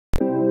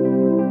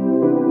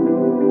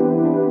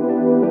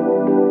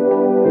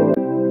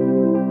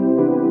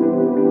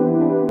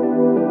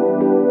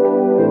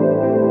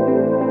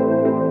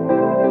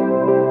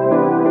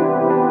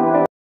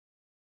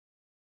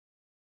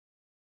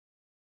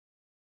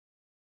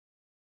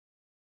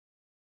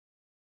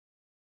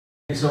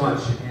Thanks so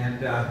much, and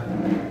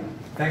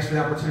thanks for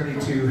the opportunity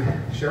to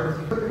share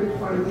with you. What are the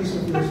qualities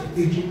of your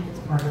strategic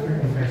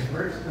partner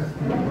investors?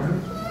 That's number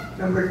one.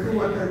 Number two,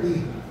 what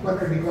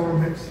are the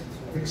government's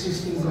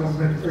existing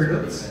government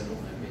hurdles?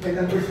 And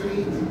number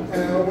three,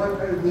 what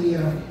are the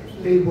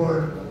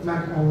labor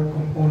manpower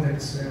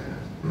components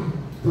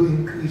to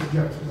increase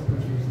jobs and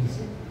opportunities?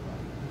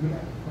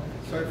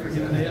 Sorry for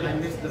giving I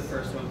missed the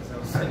first one because I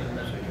was sitting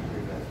back.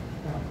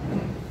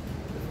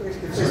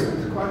 It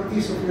says the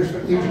qualities of your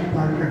strategic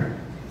partner.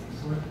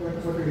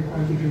 What are the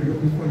qualities you're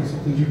looking for in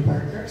strategic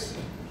partners?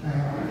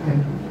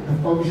 And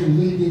obviously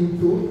leading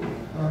to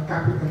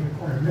capital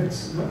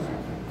requirements. No?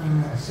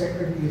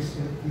 Second is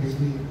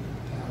the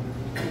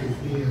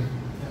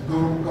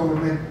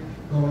government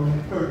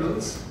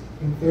hurdles.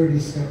 And third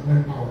is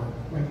manpower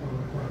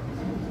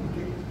requirements.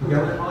 Okay,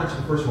 I'll answer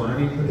the first one. I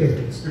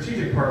mean,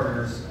 strategic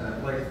partners,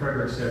 like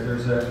Frederick said,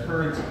 there's a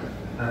current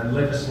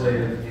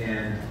legislative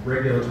and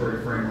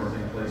regulatory framework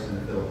in place in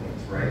the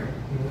Philippines, right?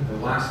 The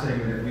last thing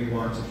that we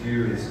want to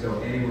do is go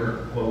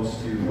anywhere close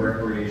to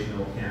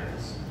recreational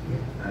cannabis.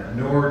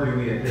 Nor do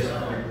we at this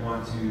point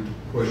want to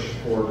push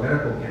for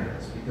medical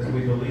cannabis because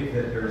we believe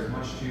that there is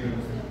much too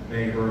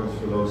many hurdles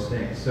for those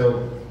things.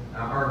 So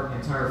our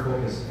entire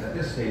focus at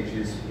this stage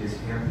is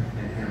hemp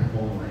and hemp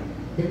only.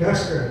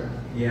 Industrial.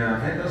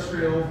 Yeah,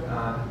 industrial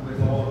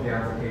with all of the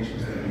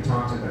applications that we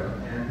talked about.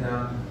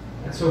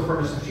 And so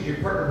from a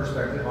strategic partner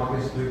perspective,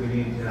 obviously we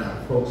need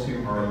folks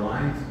who are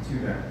aligned to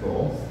that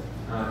goal,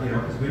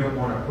 because we don't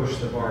want to push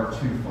the bar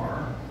too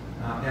far.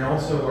 And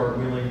also are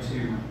willing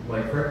to,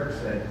 like Frederick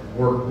said,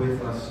 work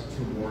with us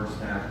towards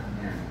that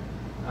end.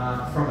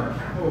 From a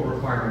capital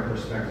requirement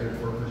perspective,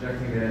 we're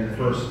projecting that in the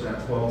first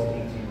 12 to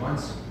 18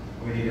 months,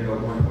 we need about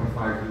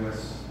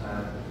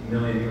 1.5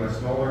 million US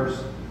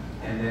dollars.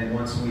 And then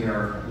once we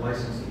are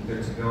licensed and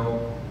good to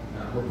go,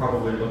 we're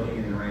probably looking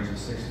in the range of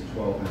 6 to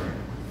 12 million.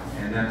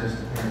 And that just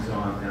depends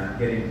on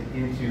getting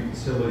into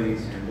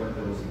facilities and what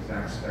those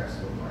exact specs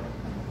look like.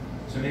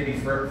 So maybe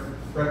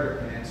Frederick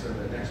can answer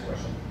the next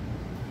question.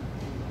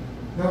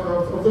 Now,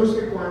 of those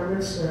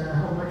requirements,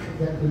 how much of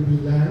that will be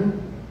land?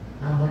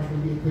 How much will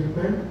be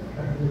equipment?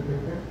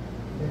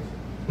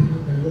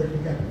 And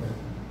working capital?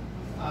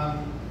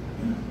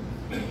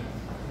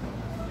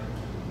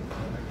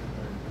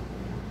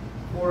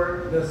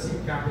 For the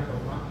seed capital,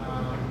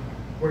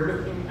 we're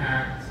looking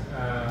at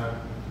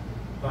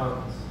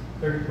about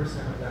 30%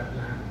 of that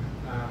land,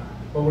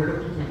 but we're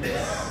looking to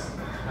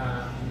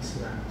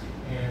lease land,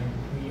 and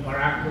we are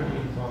actively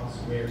in talks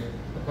with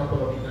a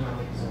couple of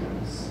economic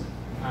zones,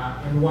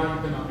 and one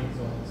economic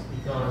zones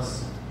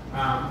because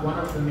one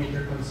of the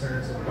major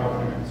concerns of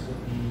governments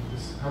would be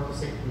how to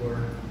secure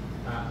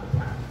the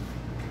plant,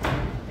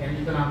 and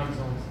economic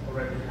zones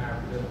already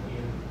have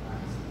built-in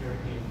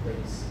security in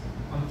place.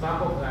 On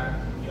top of that,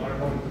 we are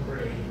going to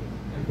create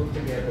and put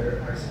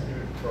together our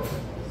security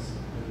protocols,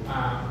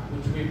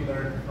 which we've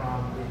learned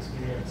from the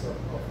experience of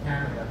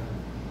Canada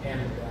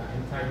and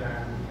in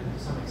Thailand and to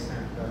some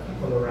extent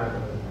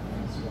Colorado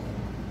as well.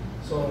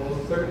 So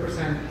 30%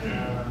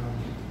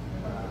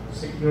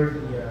 secure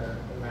the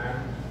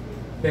land.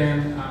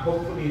 Then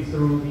hopefully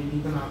through the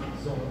economic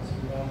zones,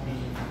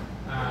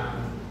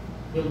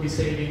 we'll be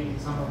saving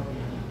some of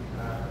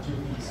the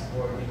duties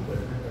for the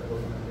equipment that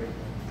we're going to bring.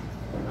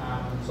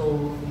 So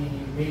the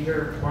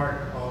major part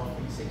of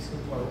the 6 to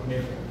 12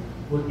 million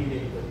would be the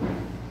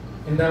equipment.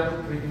 And that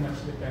would pretty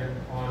much depend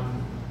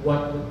on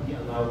what would be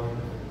allowed in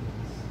the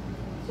Philippines.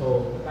 So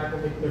the type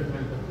of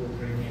equipment that we'll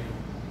bring in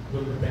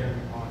will depend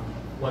on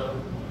what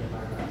would be in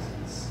our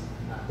license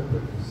to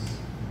produce.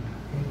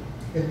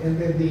 And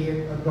then the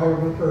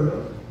government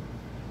hurdle?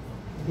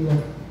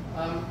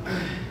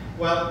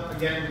 Well,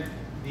 again,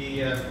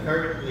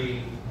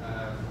 currently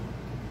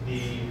the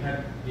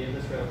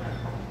industrial hemp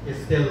is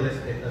still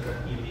listed as an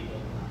illegal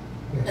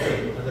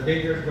plant. The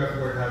dangerous drug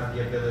board has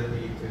the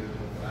ability to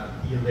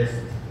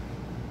delist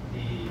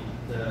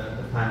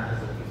the plant as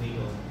an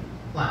illegal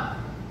plant.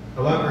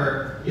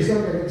 However, is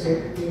that an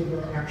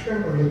executive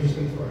action or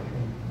legislative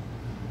action?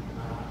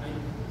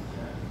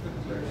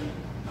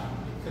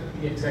 It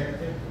could be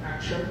executive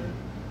action,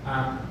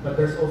 but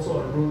there's also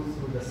a route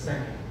through the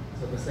Senate.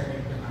 So the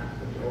Senate can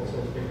actually also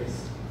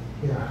delist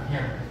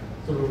hemp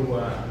through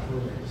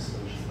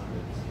legislation.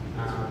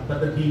 But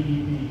the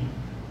BBB,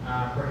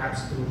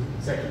 perhaps through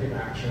executive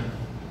action,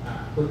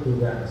 could do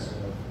that as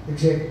well.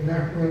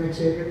 National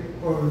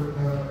executive or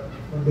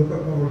local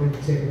government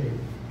executive?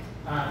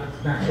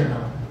 It's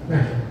national.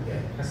 National. Yeah,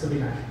 it has to be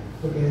national.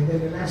 Okay, and then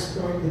the last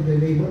point is the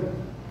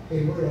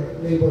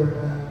labor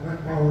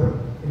manpower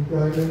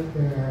employment.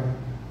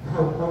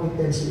 How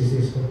intensive is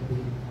this going to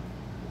be?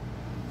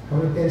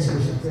 How intensive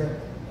is it?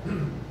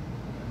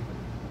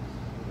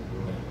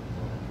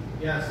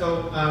 Yeah,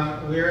 so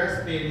we're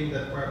estimating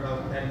that for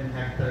about 10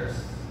 hectares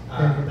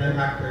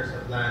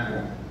of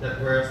land,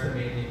 that we're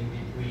estimating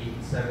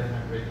between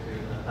 700 to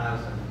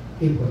 1,000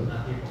 people.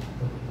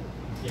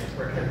 Yes,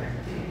 for 10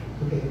 hectares.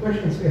 Okay,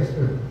 questions? Yes,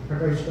 sir.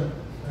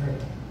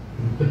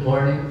 Good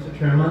morning, Mr.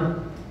 Chairman.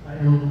 I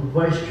am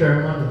Vice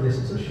Chairman of this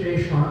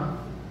association.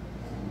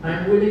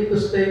 I'm willing to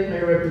stake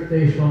my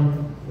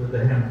reputation with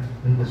the hemp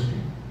industry.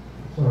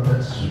 So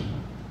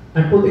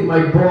I'm putting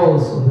my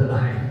balls on the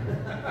line.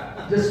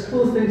 Just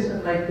two things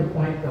I'd like to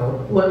point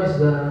out. One is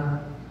the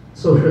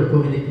social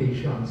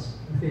communications.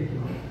 I think,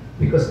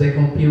 because they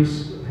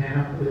confuse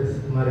hemp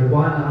with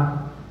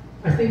marijuana,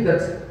 I think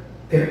that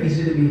can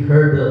easily be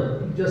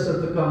hurdled. You just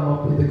have to come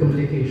up with the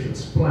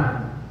communications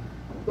plan.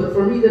 But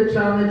for me, the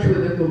challenge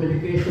with the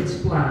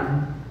communications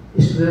plan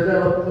is to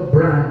develop a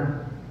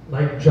brand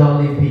like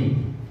Jollibee.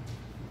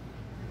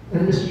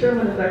 And Mr.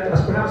 Chairman, I'd like to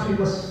ask, perhaps we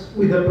must,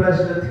 with the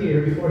President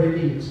here before he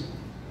leaves,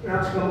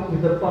 perhaps come up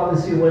with a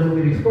policy when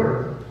we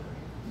refer.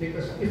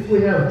 Because if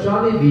we have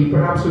Jollibee,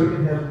 perhaps we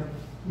can have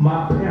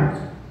MOP Hemp.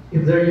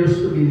 If there used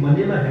to be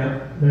Manila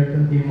Hemp, there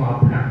can be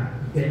MOP Hemp.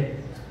 Okay?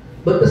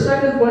 But the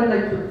second point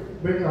I'd like to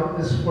bring up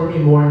is for me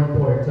more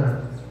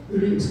important.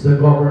 Really, it's the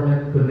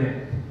government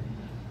connect.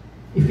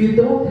 If you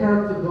don't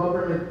have the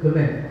government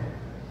connect,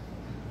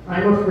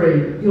 I'm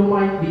afraid you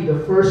might be the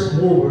first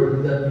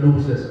mover that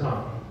loses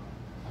out.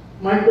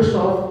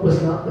 Microsoft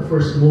was not the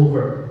first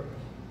mover.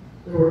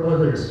 There were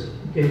others.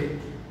 Okay,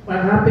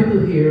 I'm happy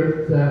to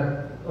hear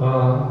that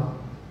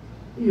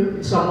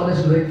someone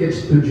is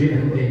linkage to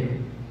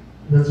GMA.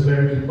 That's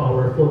very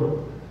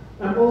powerful.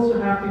 I'm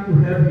also happy to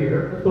have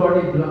here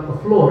Attorney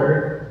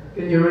Blanca-Flor.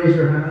 Can you raise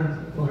your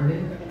hand,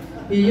 Attorney?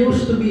 He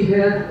used to be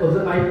head of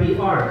the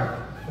IPR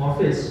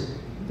office,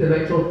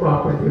 Intellectual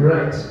Property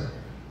Rights.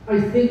 I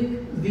think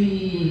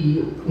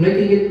the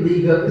making it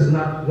legal is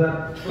not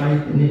that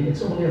frightening.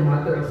 It's only a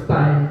matter of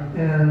time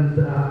and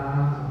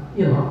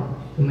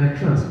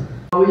connections.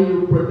 How will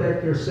you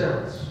protect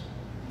yourselves?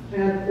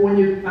 And when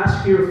you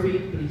ask your fee,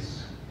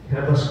 please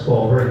have us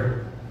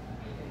covered.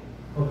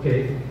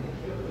 Okay,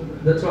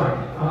 that's right.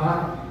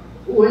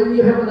 When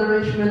you have an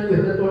arrangement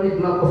with Attorney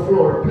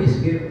Blanca-Flor, please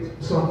give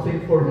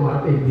something for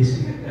Mark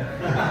ABC.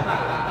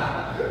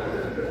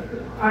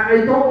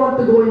 I don't want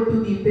to go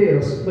into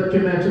details, but you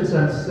mentioned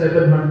some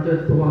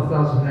 700 to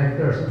 1,000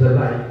 hectares of the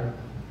line.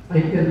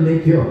 I can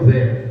link you up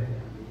there.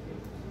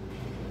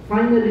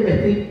 Finally, I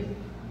think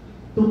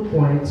two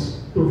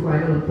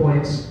final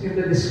points. In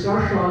the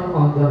discussion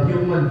on the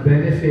human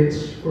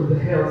benefits for the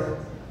health,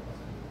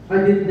 I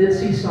did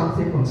see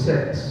something on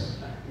sex.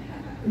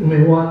 You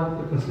may want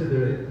to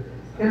consider it.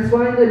 And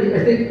finally,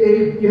 I think,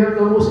 Abe, you have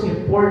the most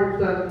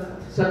important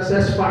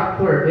success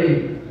factor,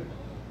 Abe.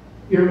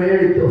 You're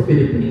married to a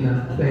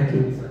Filipina. Thank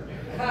you.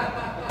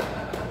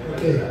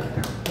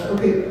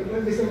 Okay,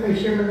 well, Mr.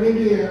 Vice Chairman,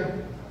 maybe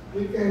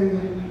we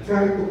can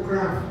try to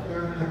craft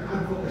an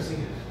advocacy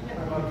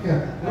about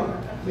health. No?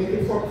 Make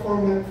it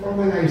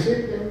formalize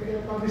it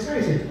and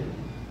publicize it.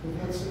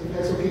 If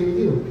that's okay with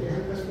you, okay,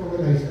 help us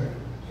formalize that.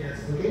 Yes,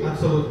 okay?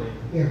 absolutely.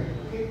 Yeah.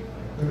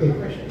 Okay,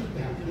 question.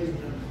 Yeah.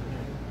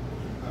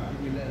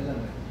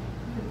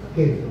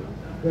 Okay,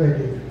 go ahead,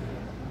 Dave.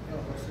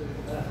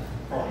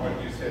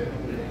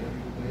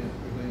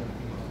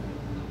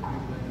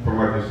 From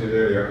what you said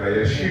earlier, I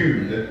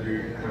assume that you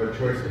have a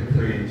choice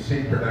between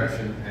seed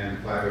production and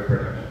fiber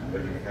production,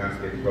 but you can't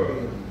get both at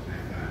the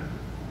same time.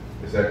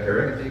 Is that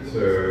correct?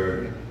 So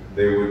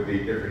there would be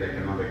different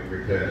economic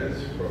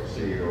returns for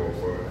seed or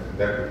for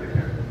that would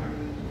depend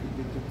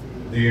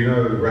on. Do you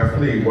know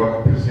roughly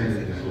what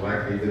percentage is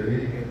likely to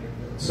be?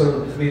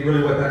 So, I mean,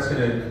 really what that's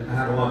going to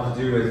have a lot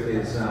to do with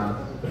is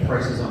the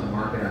prices on the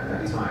market at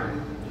that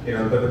time. You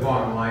know, but the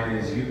bottom line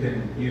is you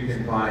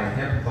can buy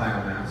hemp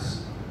biomass,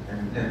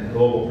 and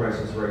global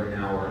prices right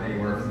now are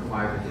anywhere from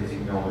 $5 to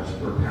 $15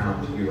 per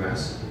pound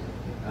US.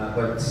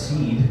 But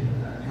seed,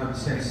 hemp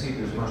seed,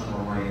 there's much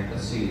more money in the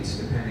seeds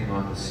depending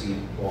on the seed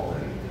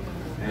quality.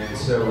 And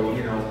so,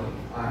 you know,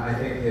 I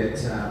think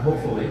that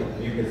hopefully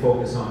you can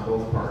focus on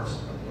both parts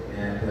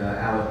and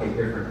allocate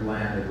different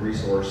land and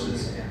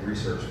resources and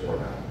research for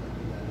that.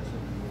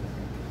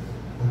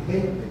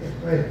 Okay,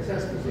 right.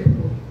 Just a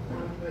simple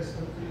one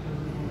question.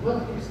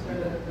 What is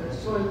the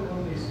soil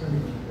condition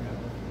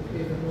to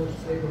be the most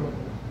favorable?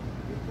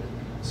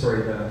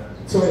 Sorry, the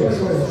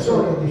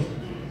Soil condition.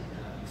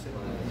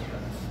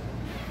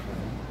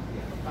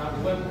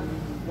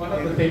 One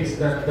of the things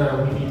that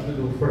we need to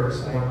do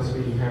first once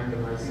we have the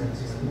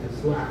license is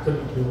to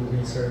actually do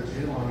research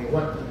on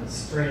what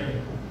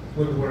strain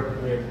would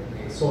work with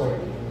soil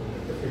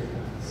in the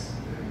Philippines.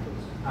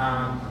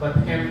 But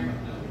hemp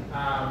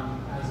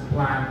as a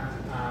plant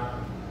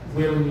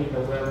will need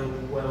a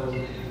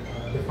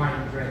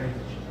well-defined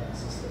drainage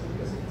system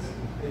because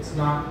it's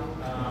not.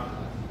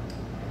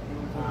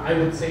 I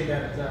would say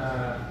that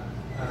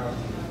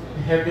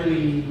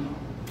heavily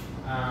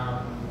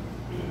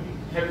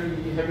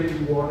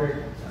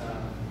watered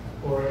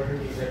or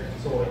irrigated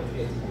soil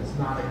is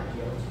not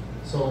ideal.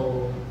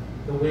 So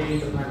the way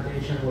the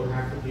plantation will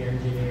have to be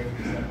engineered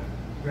is that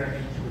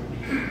drainage would be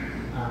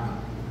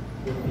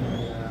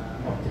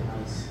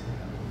optimized.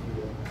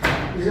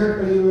 Is that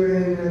why you were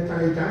in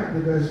Tagaytay?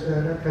 Because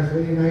that has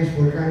very nice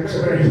volcanic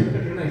soil.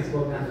 Very nice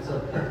volcanic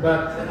soil.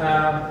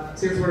 But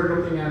since we're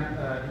looking at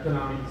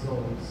economic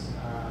zones,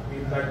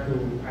 we'd like to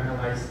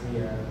analyze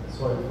the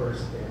soil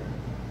first there.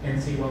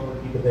 and see what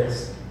would be the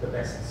best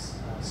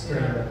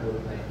strain that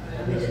would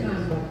I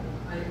understand, but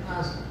I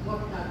asked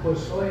what type of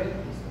soil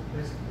is the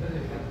best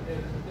benefit.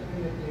 There's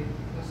definitely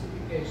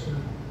classification.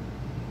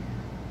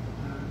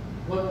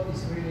 What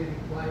is really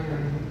required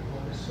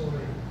of the soil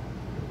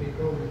to be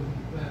growing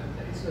plant?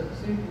 It's a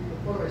simple, the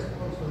forest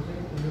also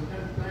simple. You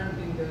can plant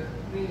in the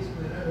trees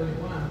wherever you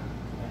want,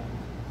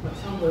 but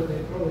somewhere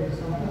they grow and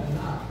somewhere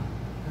not.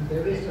 And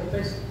there is a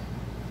best,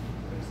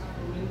 for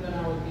example,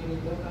 Mindanao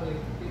giving totally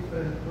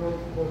different growth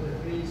for the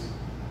trees.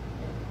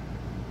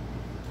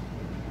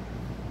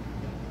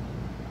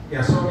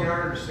 Yeah, so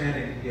our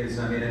understanding is,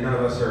 and none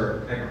of us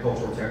are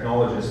agricultural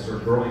technologists or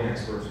growing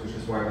experts, which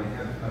is why we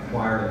have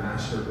acquired a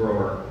master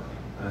grower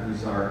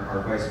who's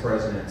our vice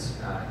president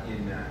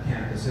in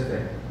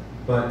CannaPacific.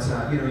 But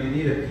you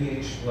need a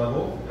pH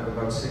level of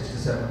about 6 to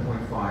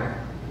 7.5.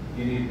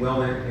 You need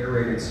well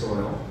aerated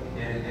soil,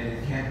 and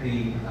it can't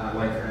be,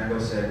 like Fernando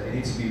said, it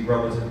needs to be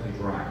relatively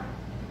dry.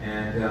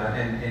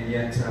 And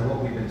yet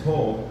what we've been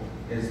told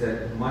is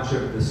that much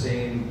of the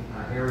same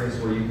areas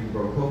where you can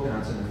grow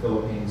coconuts in the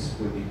Philippines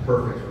would be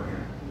perfect for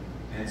hemp.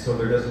 And so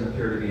there doesn't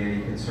appear to be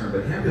any concern.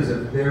 But hemp is a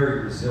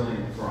very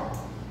resilient crop,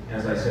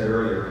 as I said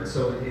earlier. And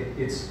so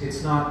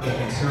it's not a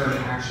concern.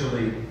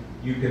 Actually,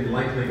 you can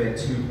likely get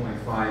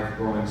 2.5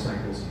 growing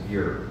cycles a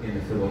year in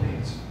the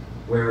Philippines.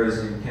 Whereas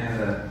in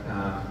Canada,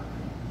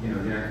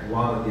 a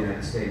lot of the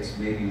United States,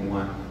 maybe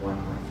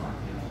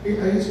 1.5.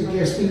 Are you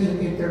suggesting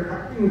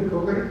interacting with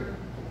coconut?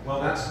 Well,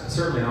 that's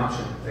certainly an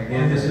option.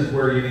 Again, this is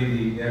where you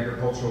need the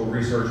agricultural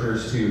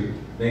researchers to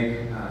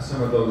make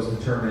some of those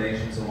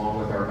determinations along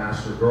with our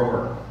master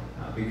grower.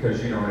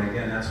 Because, and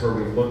again, that's where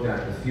we've looked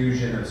at the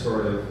fusion of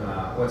sort of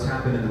what's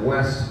happened in the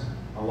West,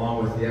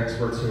 along with the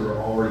experts who are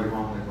already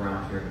on the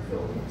ground here in the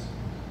Philippines.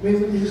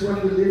 Maybe this is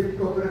what we live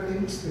coconut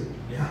industry.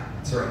 Yeah,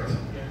 that's right.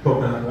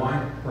 Coconut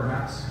wine,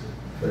 perhaps.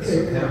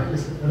 Okay.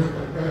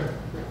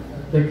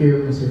 Thank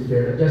you, Mr.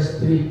 Chair. Just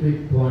 3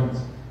 quick points.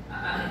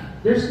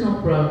 There's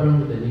no problem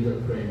with the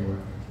legal framework.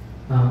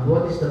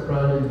 What is the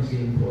problem is the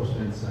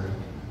enforcement side.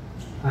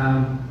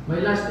 My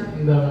last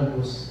environment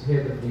was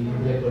head of the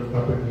Intellectual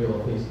Property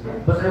Office,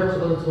 but I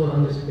was also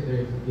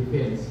Undersecretary of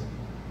Defense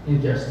and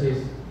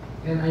Justice,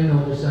 and I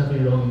know there's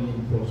something wrong in the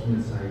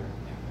enforcement side.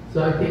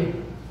 So I think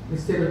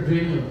instead of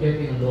dreaming of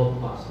getting a law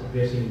passed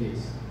addressing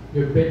this,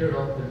 you're better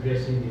off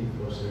addressing the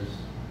enforcers.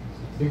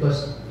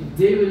 Because if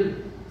they will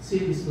see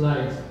the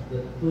slides,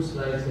 the 2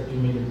 slides that you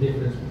made the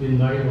difference between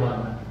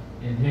marijuana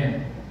and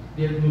hemp,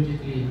 they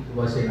immediately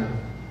was enough.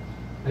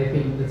 I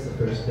think that's the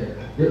first step.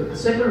 The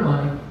second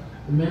one,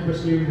 the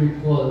members here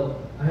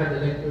recall, I had a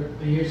lecture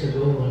 3 years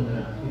ago on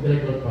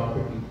intellectual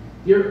property.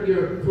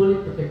 You're fully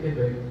protected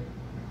by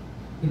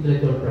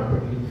intellectual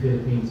property in the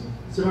Philippines.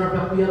 So, matter of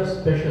fact, we have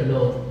special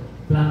law,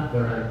 plant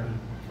variety.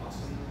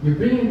 You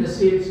bring in the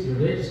seeds, you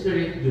register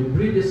it, you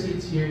breed the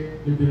seeds here,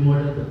 you'll be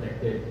more than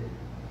protected.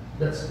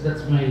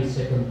 That's my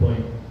second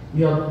point.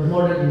 You have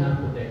more than enough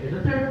protected.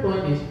 The third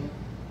point is,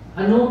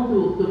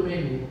 unknown to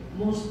many,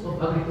 most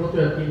of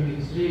agricultural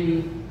activity is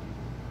really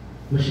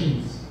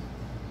machines.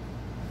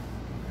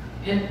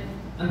 And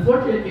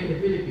unfortunately in the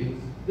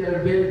Philippines, there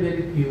are very,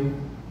 very few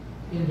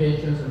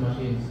inventions of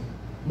machines,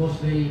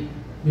 mostly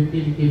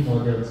utility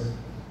models.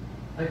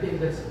 I think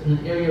that's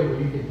an area where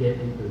you could get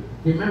into.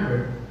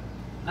 Remember,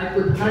 I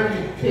could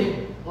hardly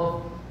think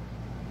of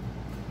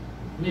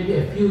maybe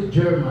a few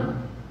German,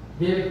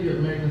 very few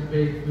Americans,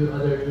 very few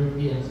other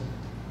Europeans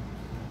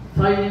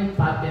filing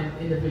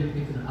patent in the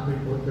Philippines on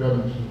agricultural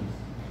machines.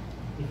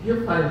 If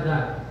you file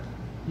that,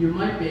 you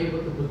might be able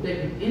to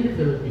protect it in the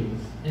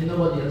Philippines and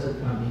nobody else will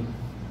come in.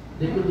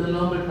 They could no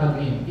longer come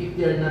in if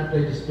they are not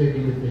registered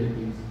in the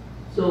Philippines.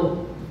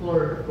 So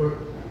for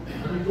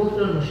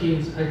agricultural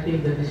machines, I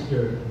think that is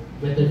your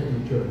better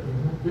future.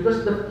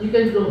 Because you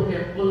can grow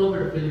hemp all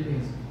over the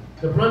Philippines.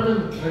 The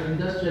problem of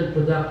industrial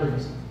production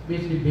is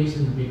basically based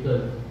in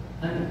Bicol.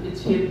 And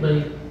it's hit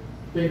by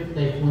 20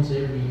 typhoons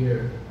every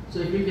year. So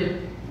if you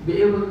can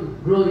be able to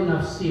grow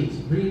enough seeds,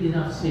 breed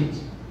enough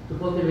seeds to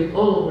cultivate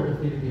all over the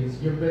Philippines,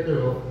 you're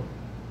better off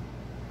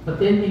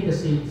patenting the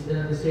seeds and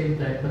at the same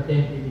time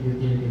patenting the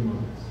utility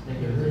models.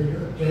 Thank you.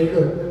 Very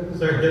good.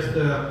 Sir, just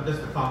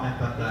to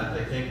comment on that,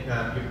 I think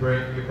you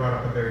brought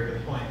up a very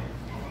good point.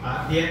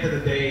 At the end of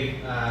the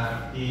day,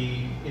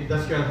 the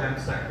industrial hemp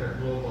sector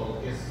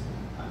global is,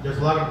 there's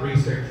a lot of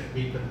research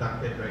being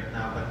conducted right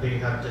now, but they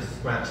have just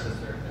scratched the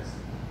surface.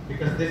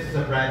 Because this is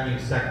a brand new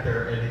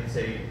sector and it's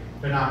a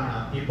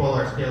phenomenon. People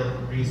are still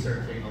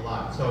researching a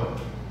lot. So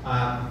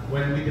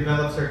when we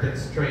develop certain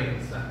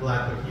strains, I'm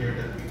glad to hear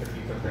that we can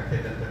be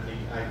protected under the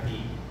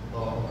IP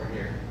law over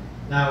here.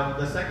 Now,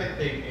 the second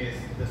thing is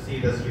the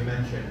seed, as you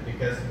mentioned,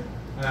 because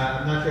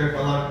I'm not sure if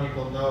a lot of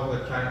people know,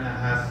 but China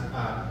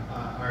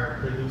are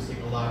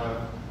producing a lot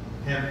of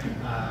hemp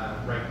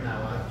right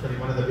now. Actually,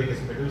 one of the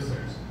biggest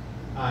producers.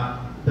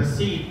 The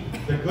seed,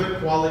 the good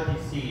quality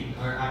seed,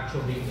 are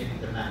actually in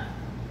demand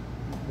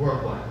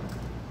worldwide.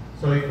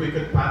 So if we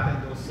could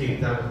patent those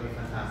seeds, that would be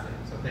fantastic.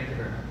 So thank you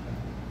very much.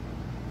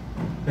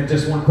 And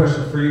just one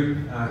question for you.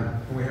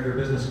 Can we have your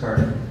business card?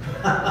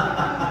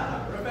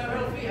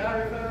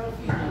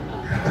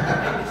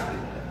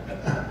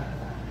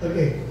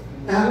 Okay.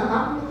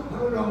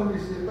 How long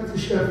is it? What's the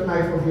shelf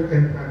life of your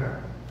end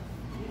product?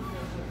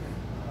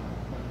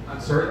 I'm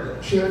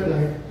sorry? Shelf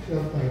life.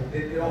 Shelf life.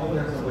 It all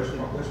depends on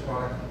which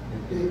product.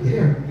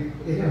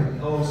 Yeah.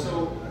 Oh,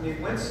 so, I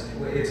mean, once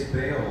it's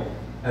baled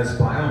as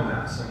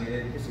biomass, I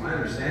mean, it's my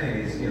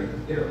understanding is,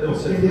 it'll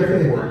sit 3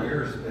 or 4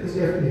 years if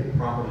it's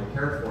properly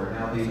cared for.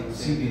 Now, the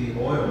CBD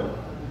oil,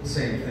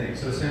 same thing.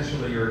 So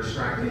essentially, you're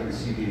extracting the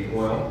CBD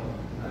oil,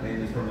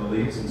 mainly from the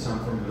leaves and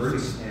some from the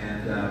roots,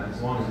 and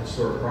as long as it's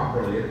stored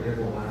properly, it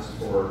will last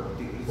for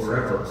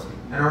forever.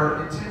 And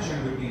our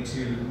intention would be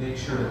to make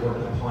sure that we're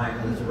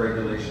compliant with the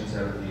regulations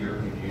out of the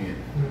European Union,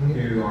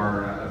 who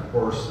are, of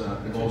course,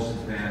 the most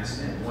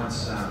advanced. And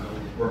once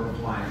we're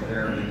compliant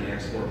there, then the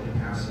export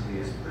capacity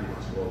is pretty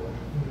much global.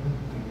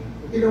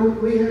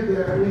 We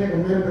had a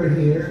member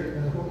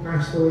here who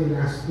passed away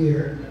last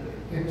year,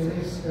 and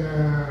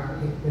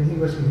when he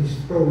was in his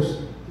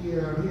throes, he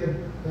had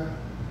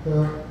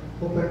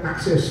open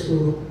access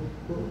to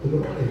the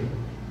oil.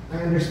 I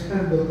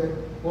understand though that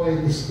oil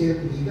is still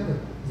illegal.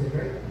 Is that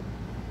right?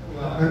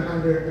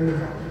 Under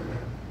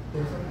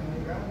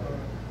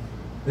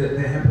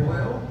the hemp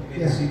oil, you mean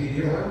yeah. the CBD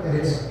oil? Yeah,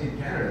 it's yeah. in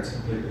Canada, it's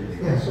completely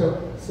legal. Yeah,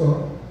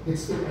 so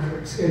it's still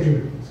under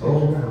schedule.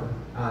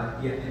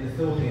 Yeah, in the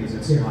Philippines,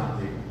 it's Yeah. not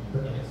legal.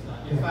 It's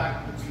not. In fact,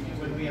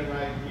 when we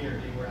arrived here,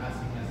 they were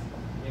asking us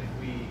if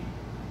we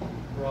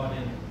brought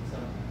in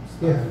some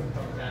stuff Yeah.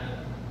 from Canada.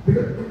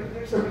 Because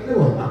it's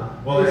available.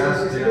 Well, It's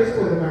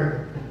available in the market.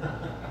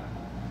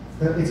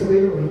 It's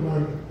available in the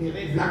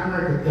market. Black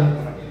market.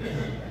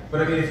 But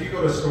I mean, if you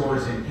go to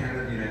stores in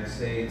Canada, the United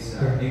States,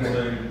 Yeah.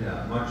 England,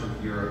 much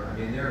of Europe, I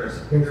mean, there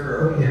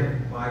are Okay.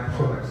 hemp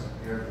byproducts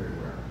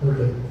everywhere.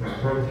 Okay. From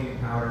protein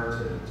powder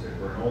to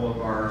granola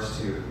bars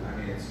to, I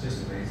mean, it's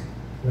just amazing.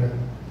 Right.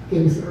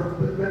 Okay,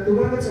 but the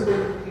one that's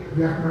available in the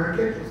black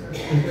market,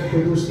 is that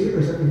produced here or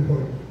is that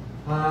imported?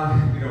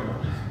 We don't know.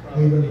 I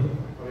don't know.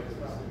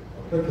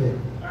 Okay.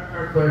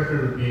 Our question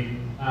would be,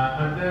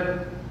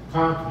 other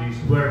countries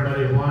where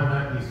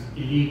marijuana is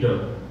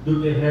illegal, do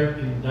they have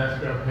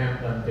industrial hemp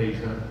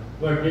plantation?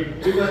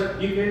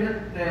 Because you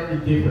cannot tell the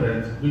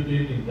difference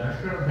between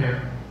industrial hemp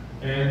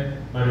and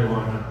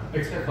marijuana,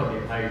 except for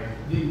the type.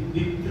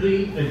 The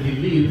tree and the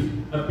leaves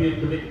appear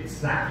to be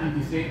exactly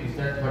the same. Is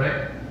that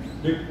correct?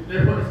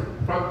 Therefore,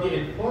 from the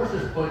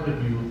enforcer's point of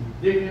view,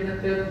 they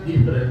cannot tell the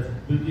difference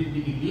between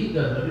the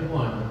illegal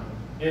marijuana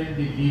and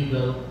the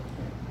legal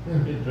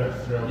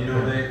industrial.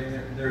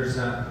 There's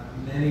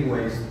many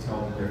ways to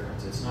tell the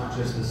difference. It's not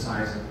just the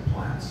size of the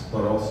plants,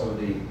 but also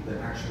the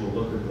actual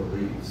look of the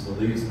leaves. The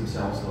leaves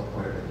themselves look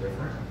quite a bit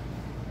different.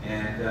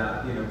 And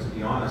to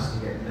be honest,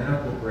 to get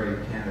medical grade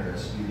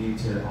cannabis, you need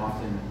to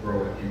often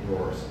grow it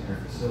indoors in a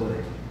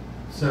facility.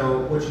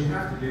 So what you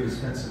have to do is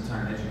spend some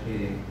time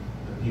educating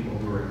the people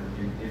who are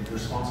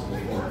responsible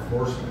for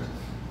enforcement,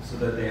 so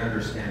that they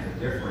understand the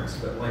difference.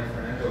 But like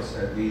Fernando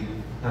said, we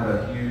have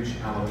a huge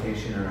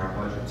allocation in our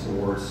budget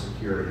towards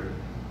security.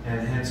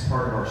 And hence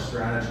part of our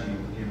strategy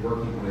in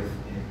working with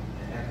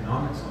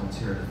economic zones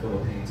here in the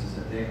Philippines is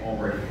that they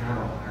already have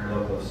a higher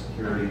level of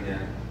security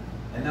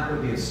and that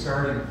would be a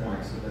starting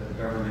point so that the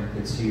government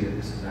could see that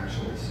this is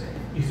actually safe.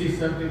 Is this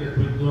something that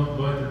we're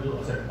going to do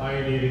as a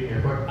pioneering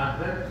effort? At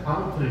that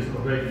countries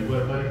already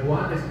where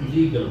marijuana is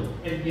illegal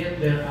and yet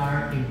there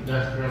are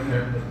industrial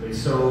hemp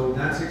plantations. So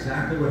that's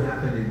exactly what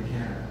happened in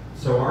Canada.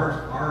 So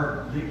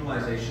our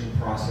legalization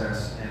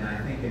process, and I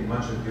think in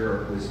much of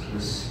Europe, was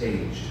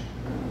staged.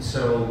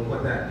 So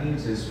what that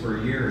means is for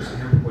years,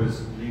 hemp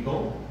was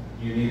legal.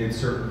 You needed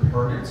certain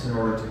permits in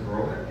order to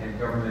grow it, and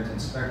government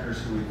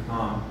inspectors who would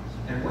come.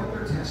 And what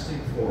they're testing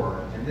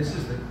for, and this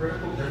is the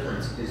critical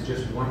difference, is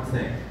just one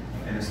thing,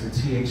 and it's the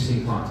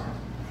THC content.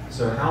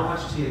 So how much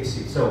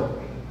THC?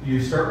 So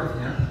you start with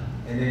hemp,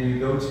 and then you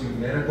go to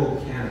medical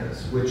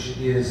cannabis, which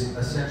is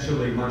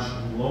essentially much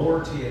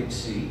lower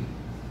THC,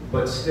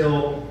 but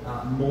still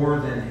more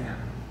than hemp.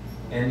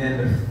 And then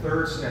the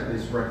third step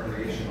is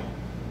recreational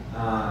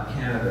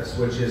cannabis,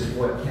 which is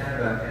what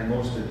Canada and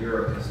most of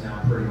Europe has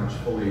now pretty much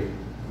fully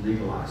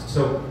legalized.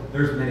 So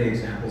there's many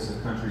examples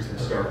of countries that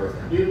start with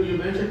hemp. You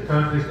mentioned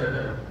countries that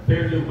are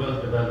fairly well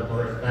developed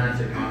or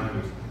advanced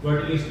economies,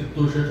 where the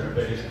institutions are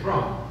very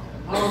strong.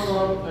 How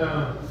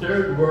about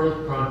third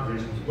world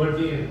countries where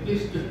the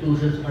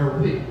institutions are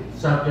weak,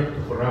 subject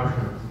to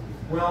corruption?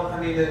 Well,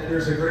 I mean,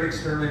 there's a great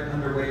experiment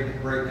underway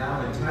right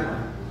now in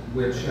Thailand,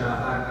 which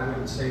I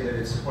wouldn't say that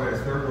it's quite a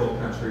third world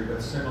country,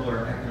 but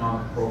similar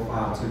economic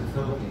profile to the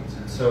Philippines.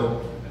 And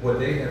so what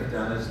they have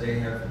done is they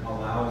have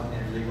allowed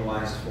and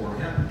legalized for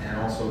hemp and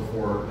also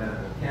for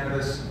medical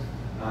cannabis,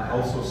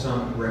 also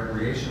some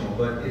recreational,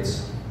 but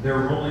they're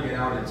rolling it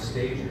out in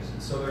stages.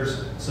 And so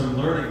there's some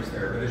learnings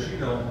there. But as you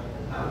know,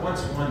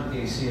 once one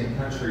ASEAN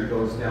country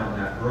goes down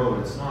that road,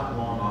 it's not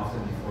long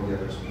often before the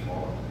others will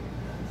follow.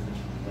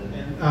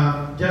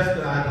 And just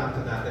to add on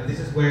to that, and this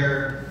is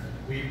where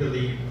we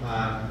believe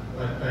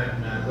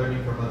and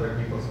learning from other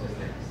people's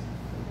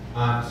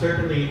mistakes.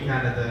 Certainly in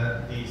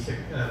Canada,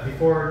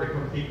 before the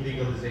complete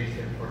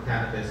legalization for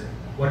cannabis,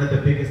 one of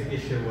the biggest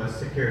issues was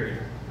security.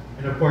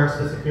 And of course,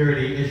 the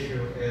security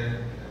issue and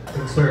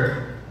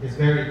concern is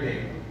very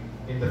big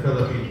in the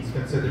Philippines,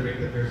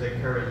 considering that there's a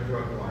current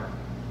drug war.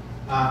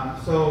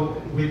 So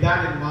with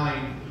that in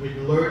mind, with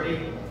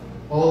learning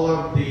all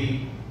of the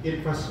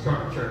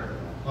infrastructure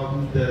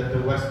of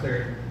the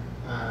Western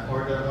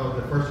of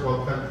the first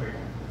world country,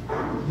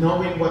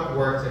 knowing what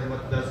works and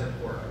what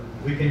doesn't work,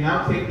 we can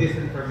now take this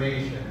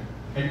information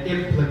and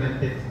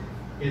implement it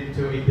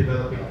into a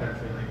developing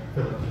country like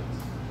Philippines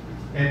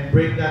and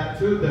bring that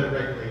to the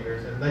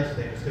regulators and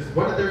legislators, because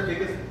one of their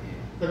biggest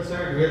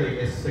concern really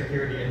is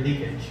security and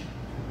leakage,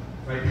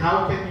 right?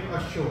 How can you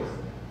assure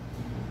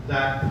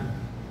that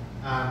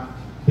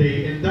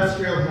the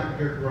industrial hemp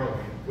you're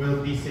growing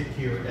will be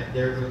secured and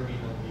there will be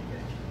no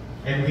leakage?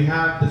 And we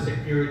have the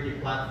security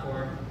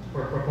platform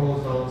for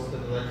proposals to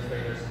the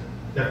legislators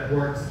that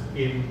works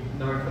in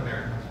North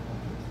America.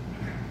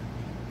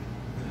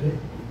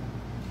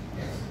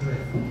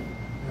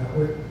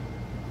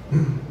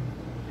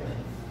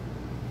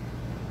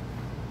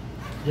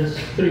 Just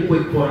 3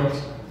 quick points.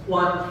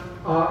 One,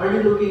 are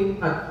you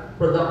looking at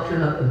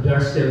production at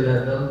industrial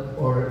level,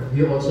 or do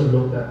you also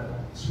look at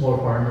small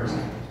farmers?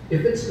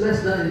 If it's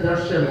less than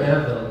industrial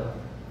level,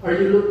 are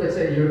you let's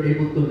say you're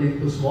able to link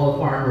to small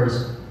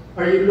farmers,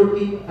 are you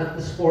looking at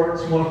the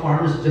small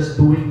farmers just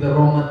doing the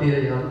raw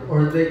material,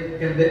 or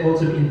can they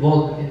also be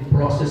involved in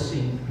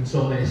processing in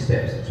so many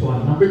steps? That's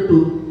one. Number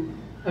two,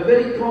 a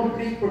very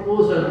concrete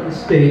proposal at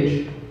this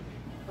stage.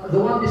 The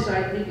one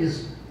beside me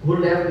who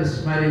left is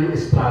Marilu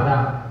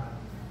Estrada.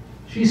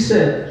 She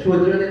said she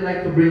would really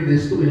like to bring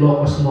this to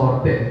Ilocos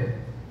Norte.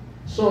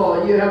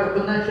 So you have a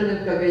connection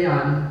in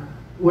Cagayan.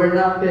 We're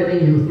now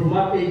telling you through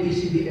MAP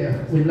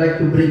ABCDF, we'd like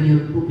to bring you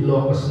to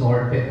Ilocos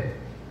Norte.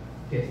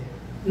 Okay.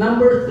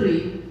 Number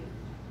three,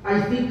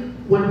 I think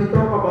when we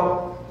talk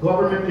about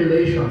government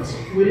relations,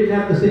 we really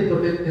have to think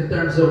of it in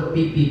terms of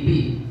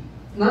PPP.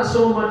 Not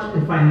so much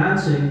in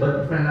financing,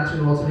 but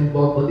financing also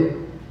involved with it.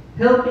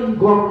 Helping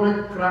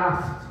government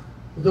craft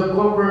the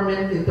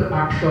government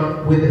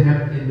interaction with the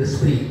hemp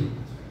industry.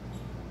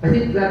 I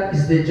think that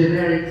is the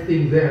generic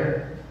thing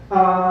there.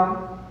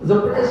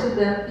 The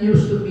president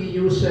used to be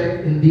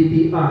USEC in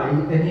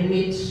DTI, and he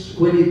meets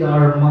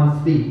Willidar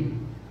monthly.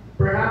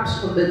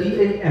 Perhaps on the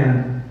DA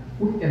end,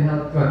 we can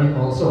help come in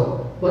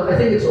also. But I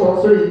think it's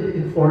also in the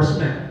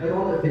enforcement. I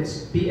don't know if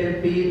it's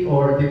PNP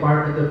or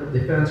Department of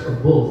Defense or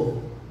both.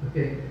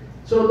 Okay.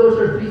 So those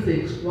are three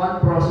things. One,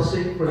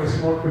 processing for the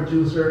small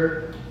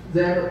producer.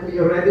 Then we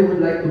already would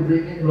like to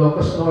bring in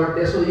Ilocos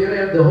Norte. So you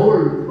have the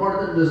whole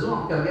northern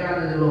Luzon,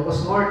 Cagayan and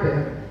Ilocos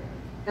Norte,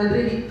 and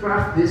really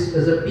craft this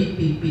as a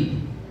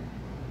PPP.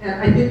 And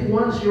I think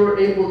once you're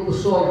able to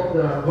solve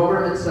the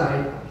government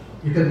side,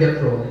 you can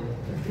get rolling.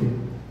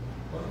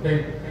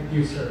 Thank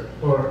you, sir,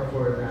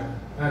 for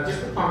that.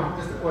 Just a comment,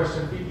 just a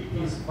question.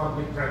 PPP is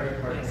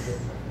public-private partnership.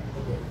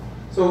 Okay.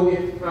 So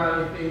if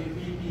a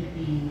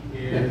PPP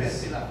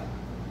is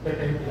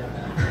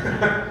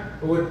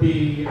would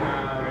be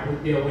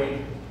a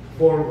way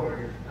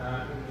forward,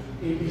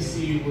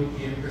 ABC would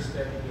be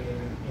interested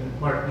in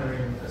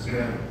partnering as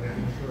well.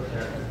 I'm sure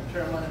that.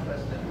 Chairman and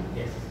President.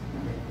 Yes.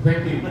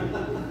 Thank you.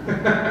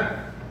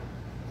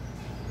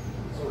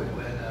 So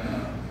when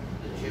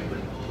the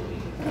chairman told me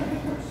we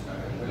were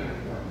starting here,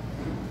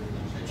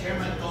 the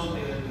chairman told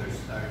me when we were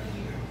starting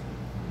here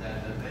that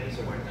a very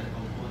important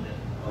component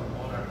of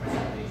all our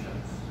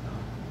presentations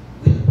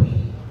will be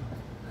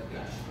the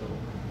cash flow.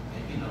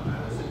 And you know, I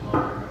was a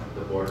member of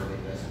the board of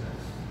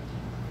investments,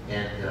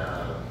 and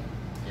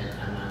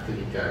I'm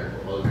actually in charge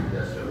of all the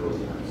industrial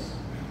roadmaps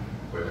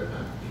for the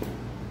country.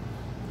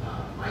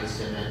 My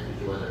cement, which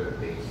you want to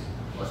replace,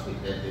 must be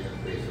 10 billion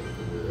pesos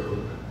to do the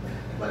roadmap.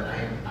 But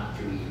I'm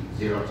actually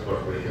Xerox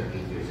Corporation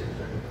 8 years in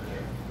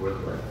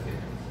worldwide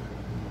finance.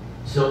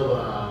 So,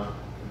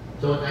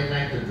 what I'd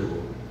like to do,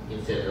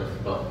 instead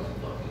of talking,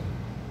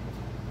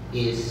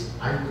 is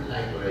I would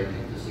like already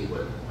to see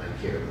what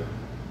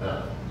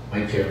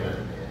my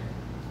chairman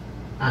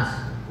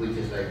asked, which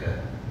is like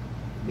a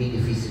mini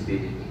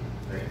feasibility,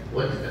 right?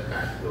 What is the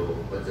cash flow?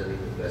 What's the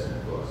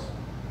investment cost,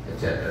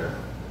 etc.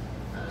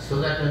 So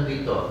that when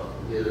we talk,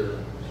 we'll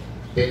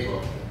take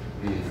off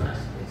really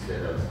fast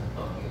instead of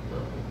talking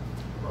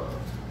about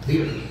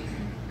theory.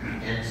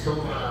 And so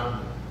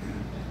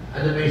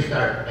at the very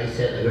start, I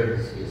said, I heard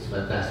this is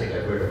fantastic,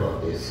 I've heard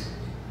about this.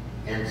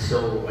 And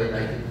so I'd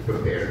like to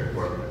prepare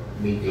for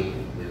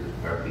meeting with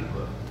our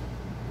people.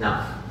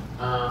 Now,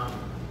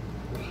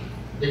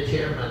 the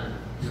chairman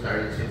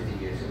started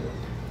 50 years ago.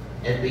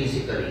 And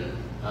basically,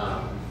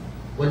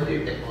 when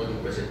we're technology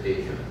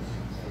presentations,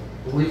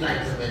 we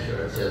like to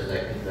measure ourselves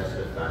like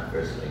investment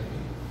bankers, like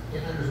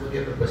in others, when you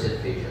have a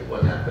presentation,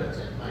 what happens?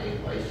 And my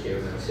vice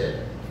chairman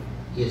said,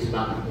 he's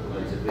back to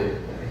the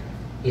guy.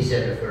 He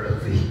said referral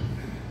fee.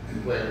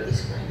 Well,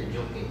 he's kind of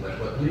joking, but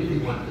what we really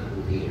want to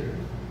do here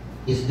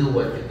is do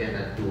what you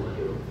cannot do on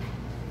your own.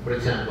 For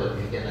example, if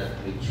you cannot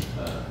reach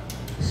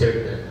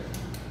certain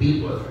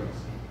people,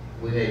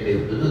 we may be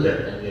able to do that.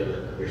 And we have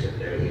a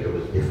secretary here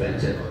with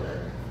defense and all that.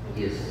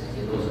 He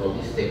knows all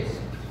these things.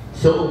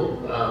 So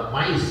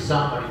my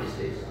summary is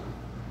this: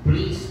 please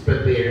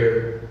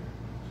prepared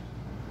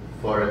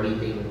for a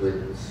meeting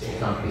with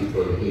some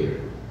people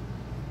here.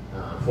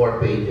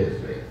 4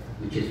 pages, right?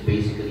 Which is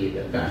basically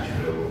the cash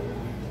flow,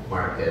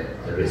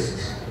 market, the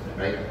risks,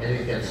 right? And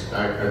we can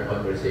start our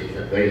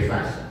conversation very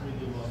fast.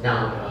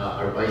 Now,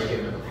 our vice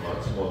chairman talked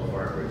about small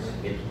farmers.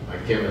 Our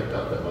chairman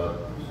talked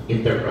about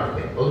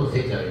intercropping. All those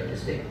things are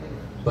interesting.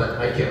 But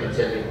my chairman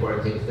said the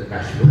important thing is the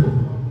cash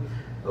flow.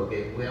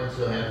 Okay, we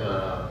also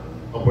have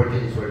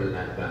opportunities for the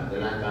land bank. The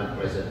land bank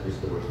president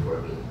used to work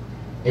for me.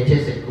 It's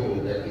just a goal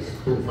that is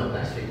too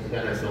fantastic. It's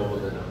gonna double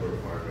the number of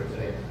farmers,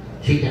 right?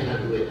 She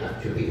cannot do it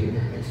actually.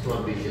 It's too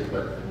ambitious,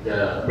 but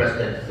the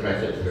president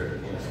threatened her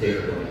in the State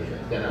of the Nation.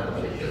 It's gonna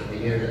accomplish it. You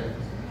hear that?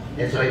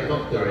 And so I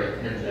talked to her,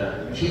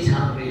 and she's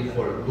hungry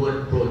for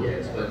good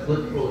projects, but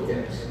good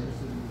projects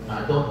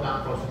don't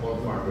come from small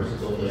farmers who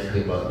don't know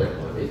anything about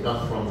technology. They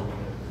come from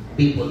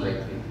people like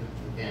you.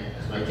 And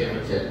as my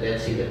chairman said,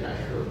 let's see the cash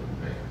flow.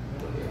 Right?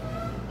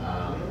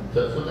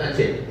 Okay. So that's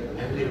it.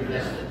 I'm really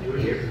blessed that you're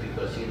here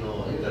because you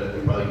know you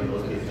probably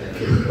know the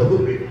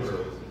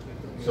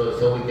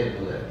so we can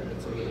do that.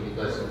 Okay?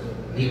 Because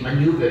the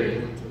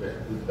maneuvering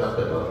that we've talked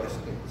about is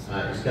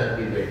going to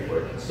be very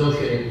important.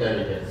 Social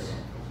intelligence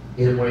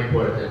is more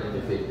important in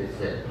the fitness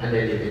than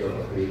analytical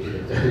or creative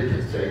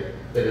intelligence,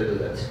 right? Better do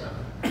that stuff.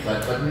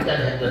 But we can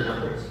have the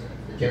numbers.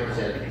 The chairman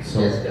said,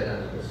 yes, that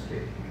numbers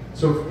straight.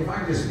 So if I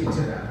can just speak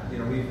to that, you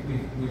know,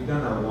 we've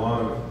done a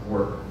lot of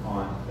work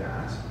on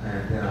that,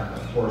 and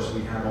of course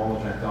we have all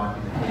of that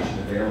documentation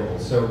available.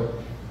 So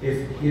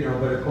if, you know,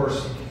 but of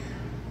course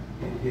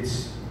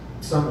it's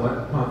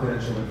somewhat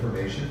confidential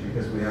information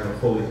because we have a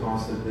fully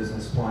costed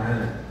business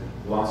plan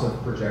and lots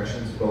of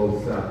projections,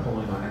 both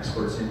pulling on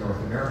experts in North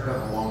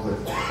America along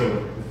with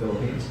the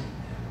Philippines.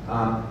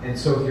 And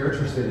so if you're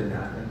interested in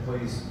that, then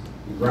please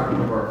grab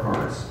one of our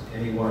cards,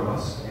 any one of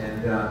us,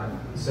 and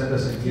send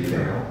us an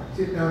email.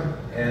 Sit down.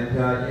 And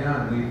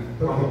yeah, we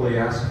probably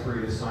ask for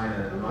you to sign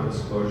a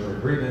non-disclosure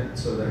agreement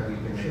so that we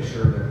can make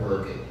sure that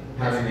we're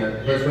having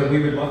a, but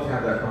we would love to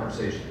have that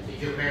conversation.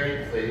 If you're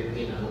married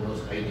Filipino who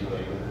knows ID,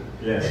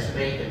 yes. Let's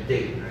make a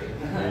date, right?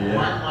 Yeah.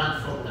 1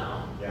 month from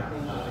now, Yeah.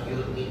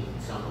 you'll meet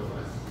some of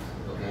us,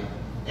 okay?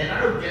 And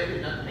our objective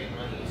is not to make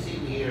money. You see,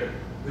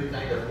 we're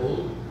kind of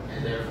old,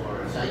 and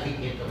therefore psychic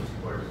income is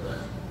important to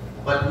us.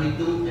 But we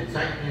do, and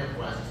psychic income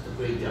for us is to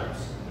create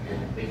jobs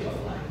and make it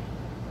fly.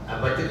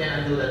 But you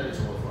cannot do that with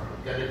small farm.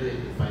 You gotta do it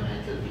with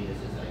financial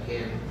geniuses like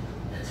him,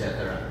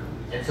 etc.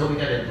 And so we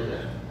gotta do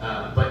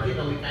that. But you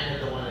know, we kind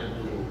of don't want to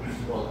do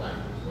small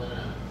time. We want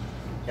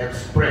to have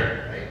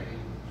spread, right?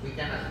 We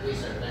cannot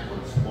waste our time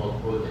on small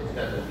projects. It's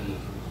got to be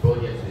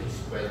projects with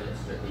spread and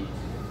strategic.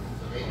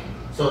 Okay?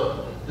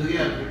 So, do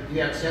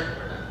you accept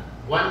or not?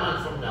 1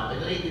 month from now, I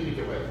don't need to meet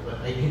your wife, but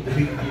I need to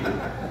meet you.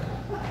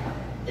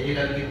 And you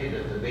got to give me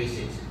the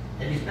basics.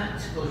 And it's not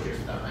disclosure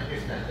stuff, I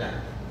understand that.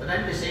 But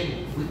I'm just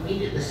saying, we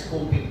needed the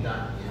scoping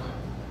done, you know.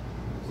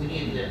 We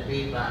need the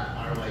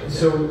payback, ROI.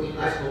 So, we need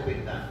the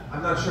scoping done.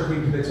 I'm not sure if we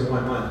can commit to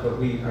 1 month, but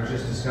we are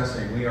just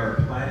discussing, we are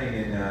planning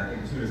in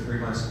 2 to 3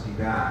 months to be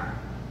back.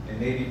 And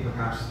maybe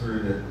perhaps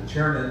through the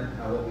chairman,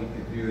 what we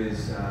could do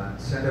is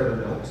send out a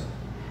note,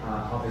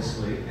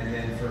 obviously, and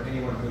then for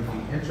anyone who would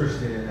be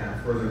interested in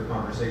that further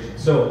conversation.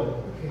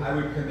 So I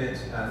would commit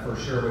for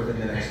sure within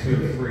the next 2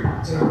 to 3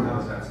 months. How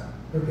does that sound?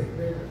 Okay.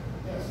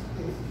 Yes,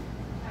 please.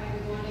 Hi,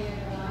 good morning,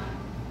 everyone.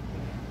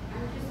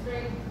 I'm just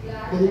very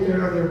glad. Can you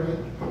turn on your mic?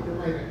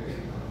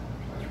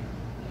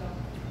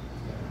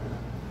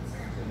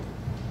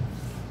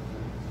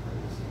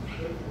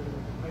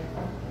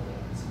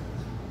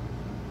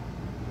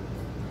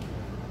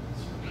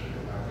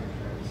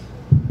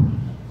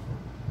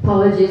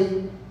 Apologies.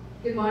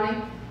 Good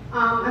morning.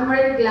 I'm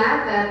very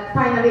glad that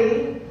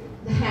finally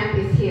the hemp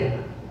is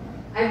here.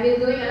 I've been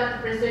doing a lot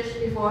of research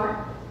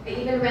before. I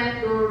even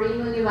went to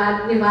Reno,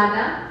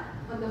 Nevada,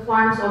 on the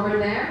farms over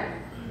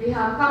there. We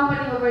have a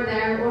company over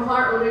there who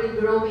are already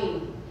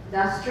growing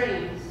the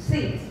strains,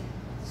 seeds.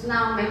 So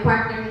now my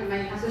partner,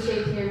 my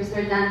associate here,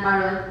 Mr. Dan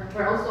Baron,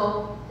 we're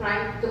also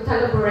trying to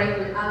collaborate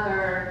with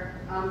other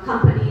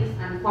companies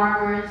and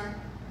farmers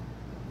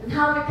and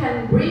how we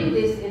can bring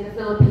this in the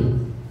Philippines.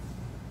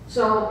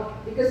 So,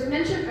 because you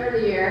mentioned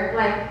earlier,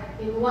 like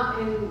in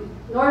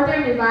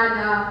Northern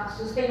Nevada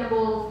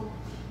Sustainable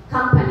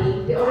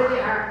Company, they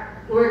already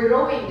we're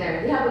growing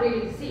there. They have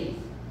already the seeds.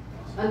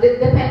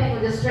 Depending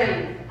on the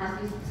strain, as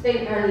you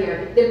stated earlier,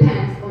 it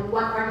depends on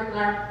what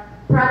particular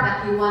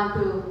product you want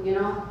to, you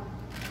know,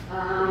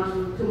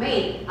 to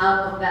make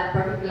out of that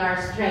particular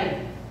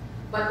strain.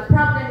 But the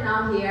problem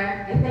now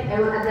here, I think I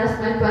will address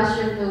my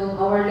question to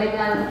our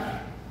legal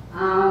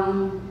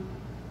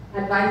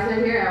advisor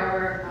here,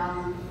 our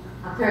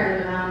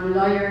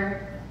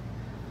lawyer.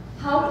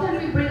 How can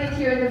we bring it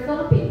here in the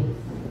Philippines?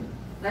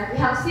 Like we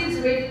have seeds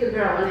ready to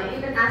grow, and I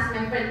even asked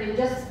my friend, "Can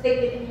just stick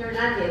it in your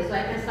luggage so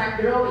I can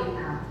start growing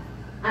now?"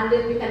 And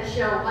then we can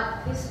show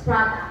what this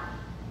product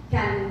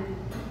can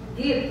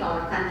give to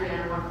our country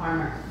and our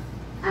farmers.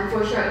 And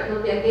for sure, it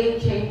will be a game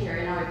changer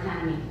in our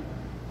economy.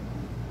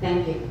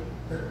 Thank you.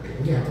 Okay.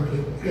 Yeah,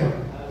 okay. Yeah.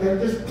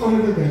 And just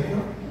comment on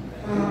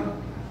that.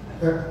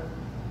 I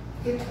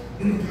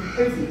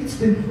think it's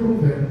been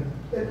proven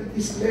that it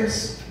is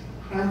less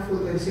harmful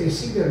than, say,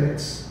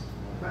 cigarettes,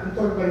 I'm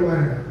talking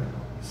marijuana,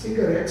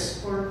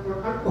 cigarettes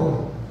or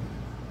alcohol.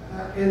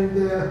 And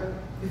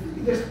if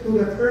we just do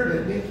that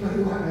further, make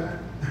marijuana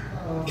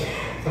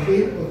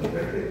available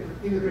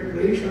in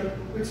recreation,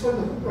 it's not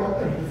a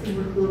problem if we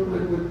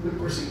would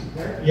proceed,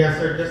 right? Yes,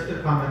 sir, just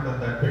to comment on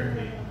that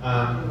quickly.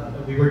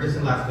 We were just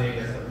in Las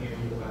Vegas a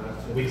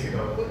few weeks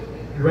ago.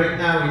 Right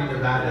now in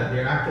Nevada,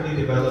 they're actually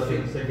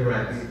developing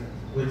cigarettes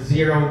with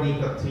zero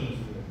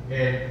nicotine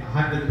and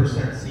 100%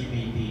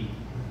 CBD.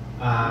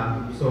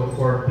 So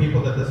for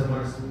people that doesn't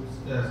want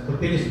to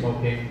continue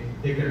smoking,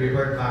 they can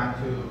revert back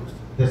to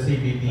the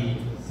CBD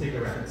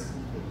cigarettes.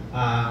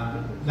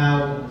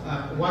 Now,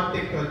 one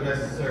thing to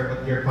address, sir,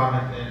 with your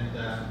comment and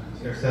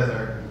Sir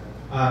Cesar,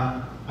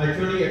 I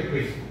truly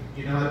agree.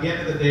 You know, at the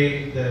end of the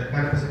day, the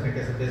CannaPacific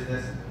is a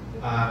business.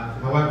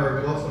 However,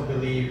 we also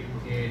believe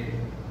in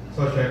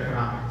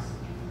socioeconomics,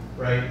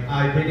 right?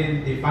 I've been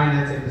in the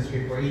finance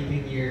industry for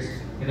 18 years,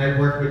 and I've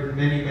worked with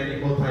many, many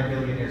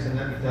multi-millionaires, and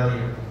let me tell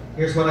you,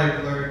 here's what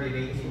I've learned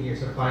in 18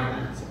 years of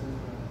finance.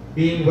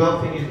 Being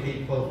wealthy and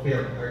being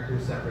fulfilled are two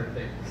separate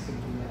things,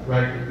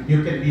 right?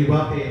 You can be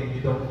wealthy and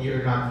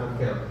you're not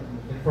fulfilled.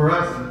 And for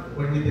us,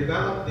 when we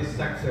developed this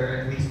sector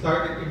and we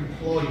started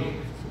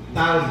employing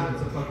thousands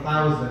upon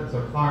thousands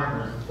of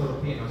farmers,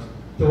 Filipinos,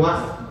 to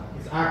us,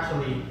 it's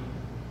actually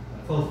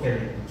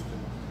fulfilling,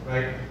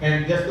 right?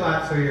 And just to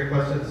answer your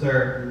question,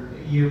 sir,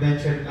 you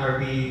mentioned, are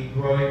we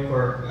growing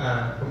for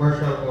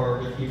commercial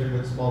or even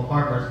with small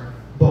farmers?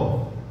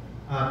 Both.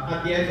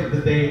 At the end of the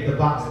day, the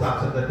buck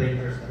stops at the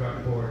dangerous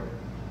drug board,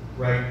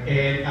 right?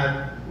 And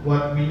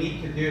what we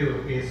need to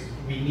do is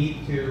we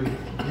need to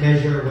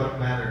measure what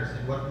matters.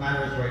 And what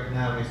matters right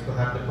now is to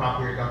have the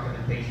proper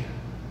documentation,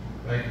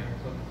 right?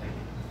 So, thank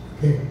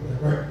you. Okay,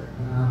 right.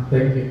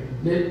 Thank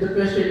you. The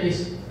question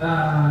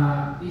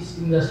is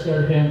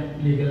industrial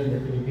hemp legal in the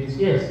Philippines?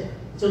 Yes,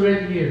 it's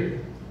already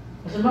here.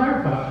 As a matter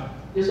of fact,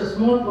 there's a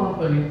small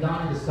company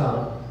down in the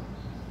south,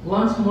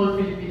 one small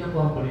Filipino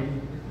company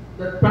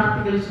that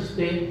practically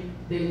sustained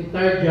the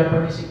entire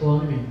Japanese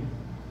economy.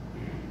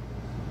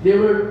 They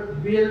were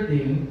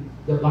building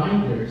the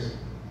binders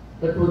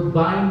that would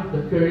bind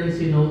the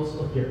currency notes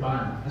of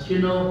Japan. As you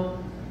know,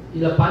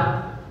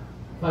 ilapad,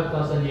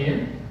 5,000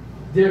 yen,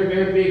 they're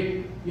very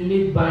big. You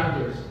need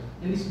binders.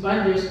 And these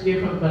binders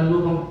came from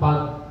Canlubang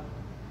pulp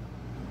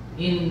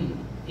in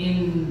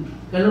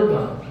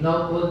Canlubang,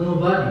 now called New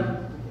Valley.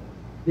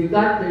 They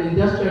got their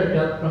industrial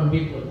help from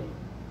Bicol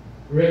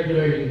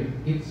regularly.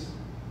 It's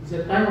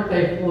a time of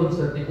typhoons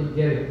that they could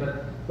get it,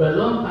 but for a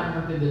long time,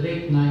 until the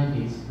late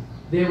 90s,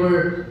 they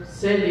were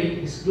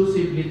selling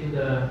exclusively to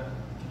the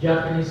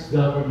Japanese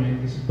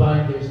government these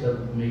binders that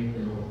would make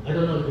them old. I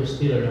don't know if they're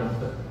still around,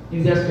 but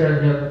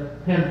industrial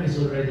hemp is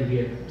already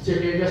here. So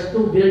there are just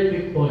two very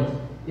quick points.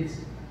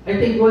 I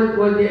think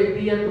while the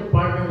idea to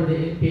partner with the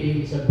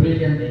NPA is a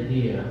brilliant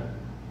idea,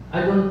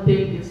 I don't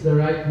think it's the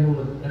right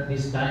move at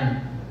this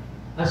time.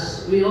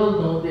 As we all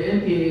know, the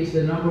NPA is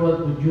the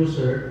 #1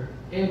 producer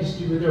and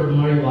distributor of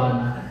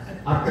marijuana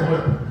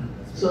after.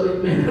 So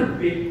it may not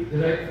be the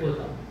right foot.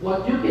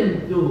 What you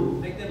can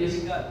do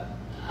is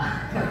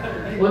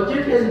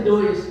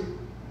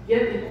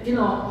get it, you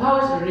know, how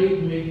is a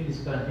raid made in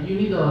this country? You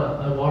need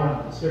a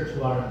warrant, a search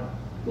warrant.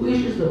 Who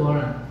issues the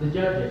warrant? The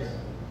judges.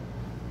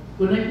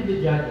 Connect with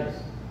the judges.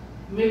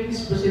 Make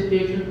this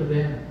presentation to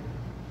them.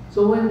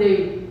 So when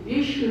they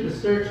issue the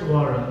search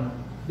warrant,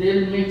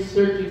 they'll make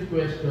searching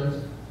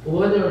questions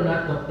whether or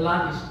not the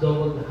plant is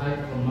double the height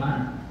of a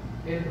man,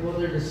 and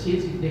whether the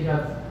seeds, if they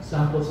have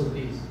samples of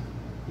these.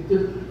 It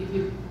will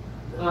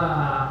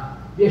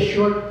be a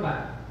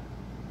shortcut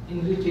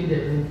in reaching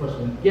the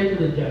enforcement. Get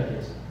to the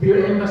judges.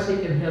 Your embassy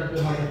can help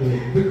you how to do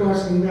it.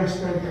 Because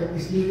industrial hemp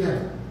is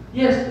legal.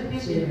 Yes, it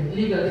is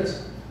legal.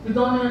 It's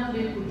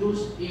predominantly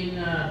produced in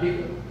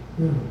Bicol.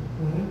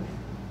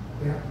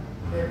 Yeah.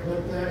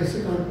 But is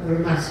it on a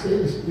mass scale?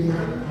 Is it being on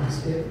a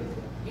mass scale?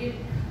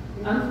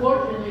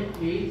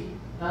 Unfortunately,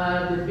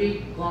 the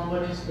big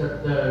companies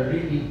that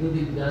really do the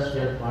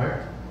industrial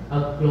part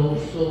have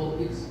closed, so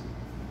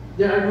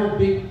there are no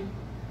big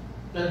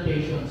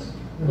plantations.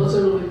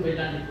 Also ruined by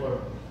land reform.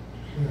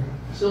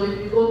 So if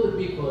you go to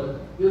Bicol,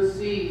 you'll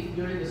see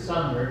during the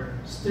summer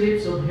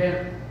strips of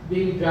hemp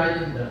being dried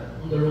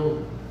on the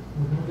road.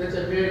 That's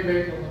a very,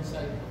 very common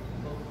sight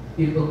of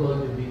people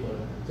going to Bicol.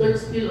 So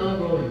it's still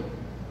ongoing.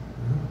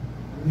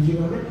 Did you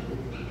know that?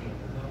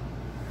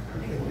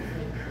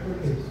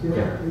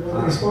 Okay. You want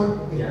to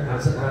respond? Yeah,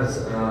 as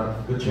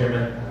good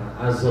chairman,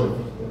 as of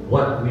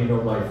what we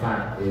know by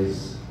fact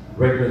is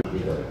regularly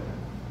legal.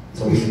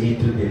 So we need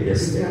to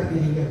delist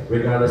it,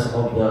 regardless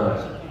of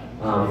the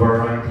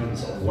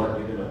varieties of what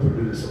you're going to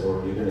produce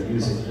or you're going to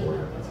use it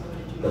for.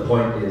 The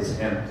point is,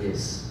 hemp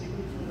is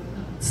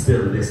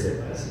still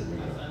listed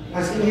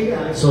as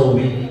illegal. So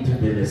we need to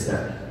delist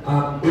that.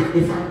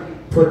 If I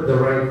put the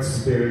right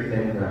spirit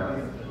and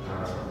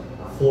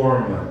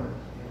form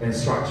and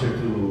structure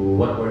to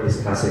what we're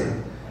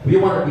discussing, we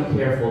want to be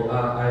careful,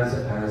 as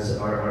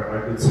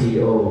our good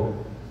CEO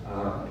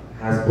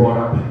has brought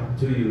up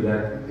to you,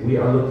 that we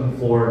are looking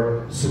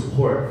for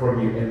support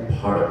from you, and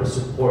part of the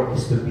support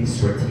is to be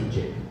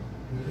strategic.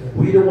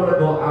 We don't want to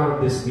go out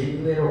of this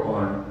meeting later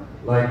on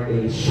like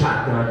a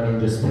shotgun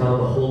and just tell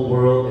the whole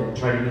world and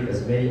try to meet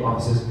as many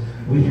offices.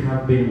 We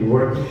have been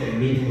working and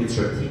meeting with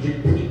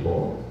strategic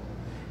people,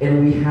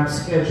 and we have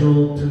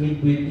scheduled to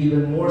meet with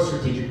even more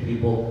strategic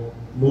people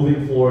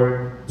moving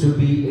forward to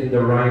be in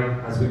the right,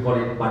 as we call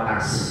it,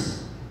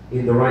 batas,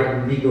 in the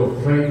right legal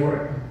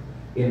framework,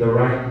 in the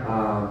right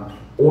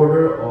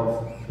order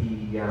of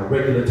the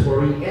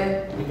regulatory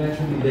and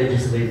eventually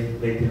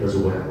legislative as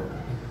well.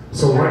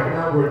 So right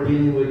now we're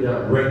dealing with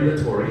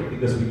regulatory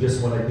because we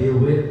just want to deal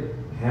with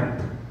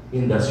hemp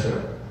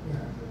industrial.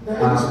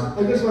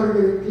 I just want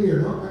to be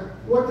clear, no?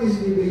 What is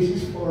the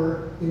basis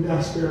for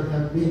industrial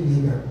hemp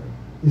being legal?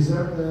 Is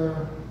that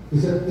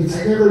it's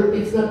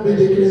not been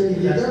declared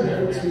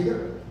illegal? It's legal.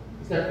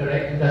 Is that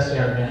correct?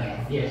 Industrial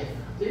hemp. Yes.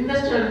 The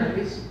industrial hemp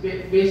is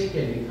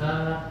basically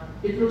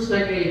it looks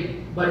like a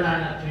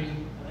banana tree.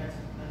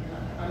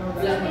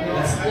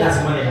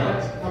 That's money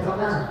hemp.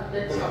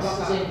 That's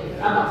the same thing.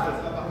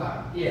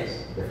 Yes.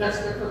 That's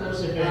what I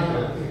was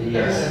referring to.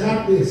 Yes.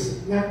 Not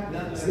this. Not the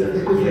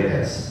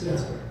yes.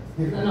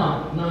 No.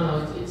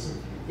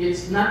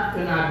 It's not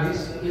cannabis.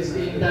 It's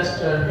the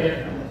industrial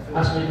hemp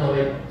as we know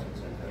it.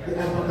 I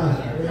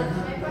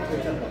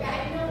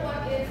know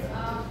what is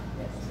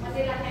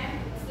Manila hemp.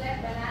 It's like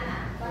banana,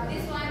 but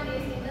this one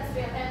is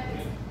industrial hemp.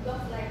 It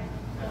looks like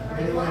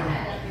marijuana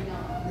that we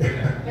know.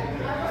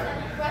 I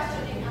was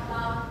questioning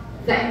about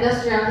the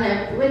industrial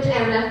hemp, which I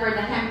refer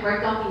the hemp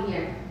we're talking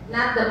here,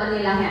 not the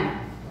Manila hemp.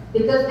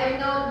 Because I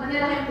know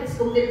Manila hemp is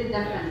completely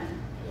different.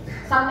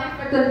 Sometimes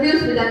we're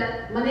confused with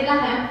that Manila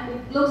hemp.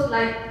 It looks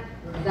like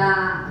the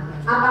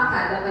abaca,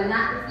 the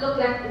banana.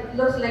 It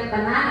looks like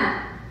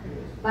banana.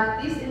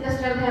 But this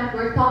industrial hemp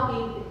we're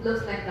talking, it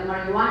looks like the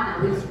marijuana,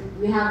 which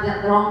we have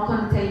the wrong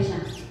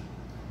connotation.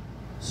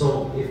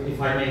 So if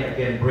I may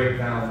again break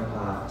down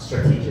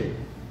strategic,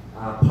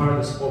 part of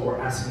the support we're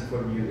asking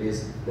from you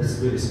is let's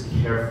do this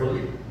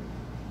carefully,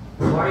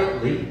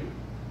 quietly,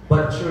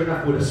 but sure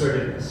enough with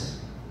assertiveness.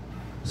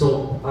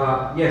 So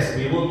yes,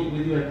 we will meet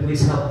with you and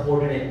please help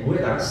coordinate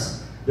with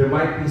us. There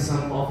might be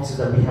some offices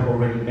that we have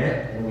already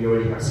met and we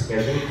already have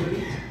scheduled to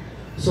meet.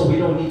 So we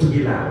don't need to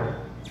be loud.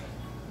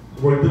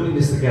 We're doing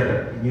this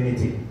together in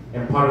unity,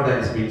 and part of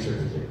that is being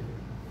strategic.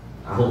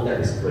 I hope that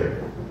is clear.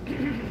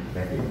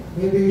 Thank you.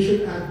 Maybe you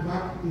should add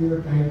back to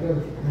your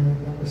title,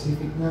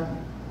 CannaPacific now.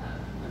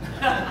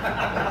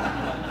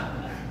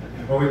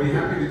 Well, we'd be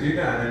happy to do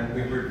that, and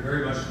we would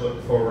very much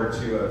look forward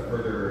to a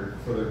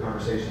further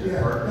conversation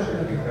and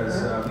partnership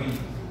because I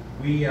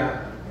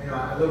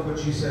love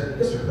what you said,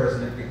 Mr.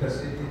 President,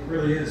 because it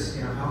really is,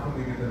 how can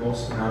we do the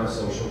most amount of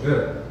social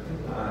good?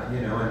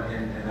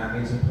 And that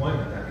means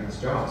employment, that means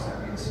jobs,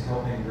 that means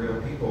helping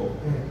real people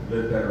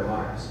live better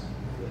lives.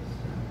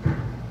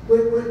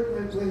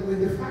 When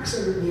the facts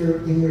are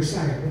in your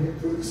side, when the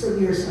truth is on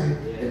your side,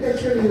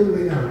 eventually you'll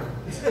win out.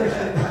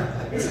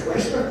 It's a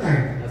question of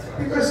time. That's right.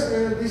 Because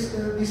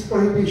these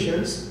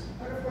prohibitions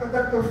are a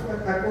product of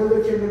an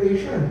older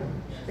generation,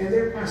 and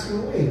they're passing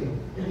away.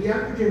 And the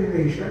younger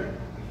generation,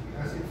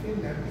 as in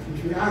Finland,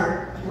 which we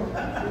are,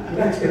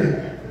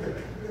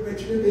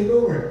 eventually take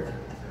over.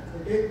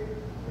 Okay?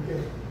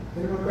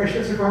 Any more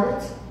questions or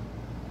comments?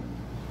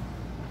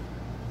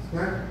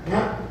 Not?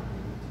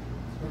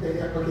 Okay.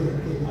 I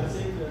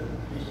think that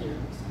we should.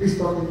 Please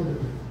talk into the.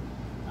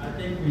 I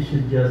think we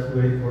should just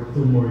wait for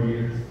 2 more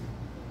years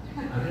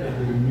until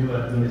the new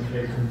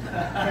administration.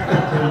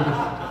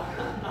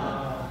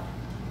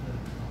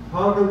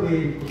 How do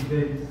we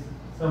convince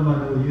someone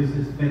who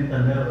uses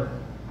fentanyl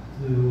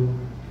to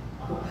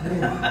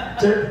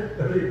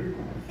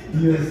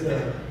use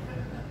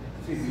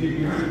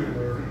CBD or?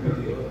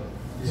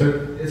 So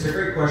it's a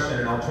great question,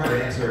 and I'll try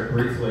to answer it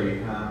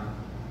briefly.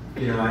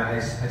 I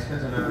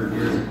spent a number of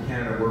years in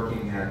Canada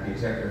working at the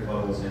executive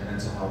levels in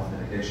mental health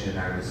and addiction.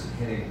 I was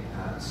hitting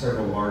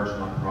several large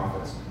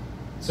nonprofits.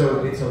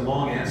 So it's a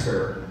long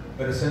answer,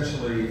 but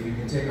essentially, if you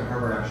can take a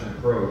harm reduction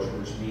approach,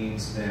 which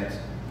means that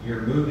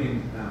you're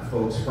moving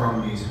folks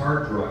from these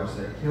hard drugs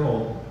that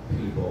kill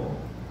people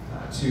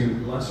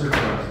to lesser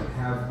drugs that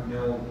have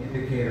no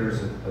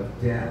indicators of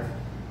death.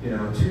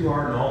 To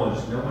our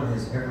knowledge, no one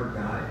has ever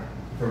died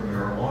from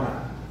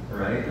marijuana,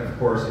 right? Of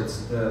course,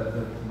 it's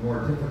the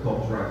more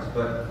difficult drugs,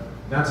 but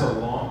that's a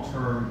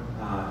long-term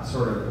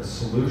sort of a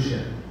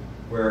solution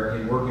where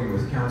in working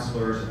with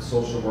counselors and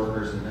social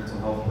workers and mental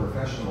health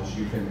professionals,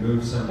 you can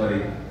move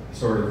somebody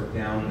sort of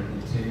down the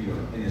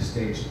continuum in a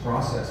staged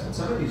process. And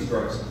some of these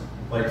drugs,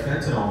 like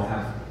fentanyl,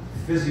 have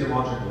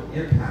physiological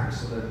impacts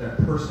so that that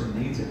person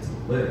needs it to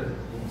live.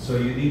 So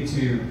you need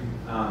to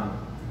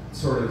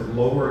sort of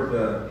lower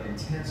the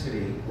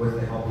intensity with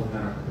the help of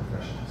medical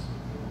professionals.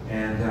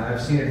 And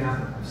I've seen it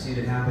happen. I've seen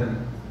it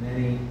happen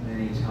many,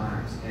 many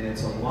times. And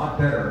it's a lot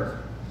better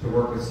to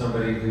work with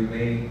somebody who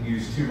may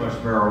use too much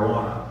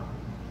marijuana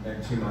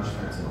than too much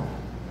fentanyl,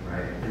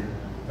 right?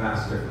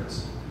 Vast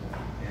difference.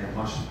 and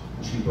much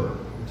cheaper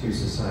to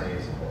society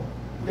as a whole.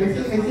 I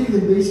think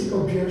the basic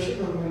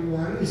objection on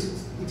marijuana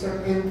is it's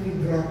an entry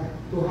drug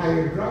to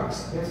higher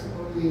drugs. That's the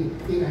only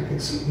thing I can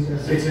see.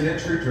 It's an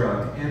entry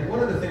drug, and one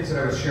of the things that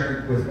I was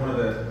sharing with one of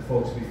the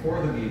folks before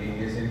the meeting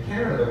is in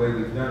Canada, the way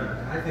we've done it,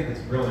 and I think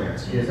it's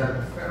brilliant, is at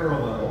the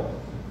federal level,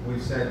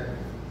 we've said,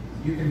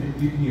 you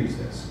can use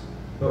this,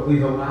 but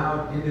we've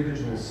allowed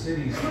individual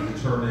cities to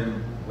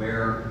determine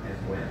where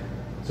and when.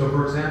 So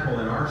for example,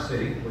 in our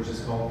city, which is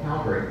called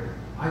Calgary,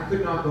 I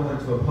could not go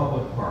into a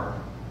public park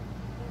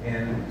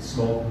and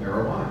smoke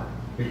marijuana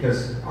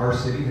because our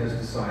city has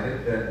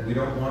decided that we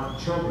don't want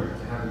children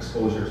to have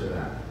exposure to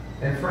that.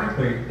 And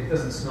frankly, it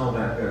doesn't smell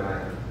that good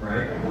either,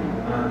 right?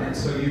 And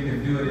so you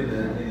can do it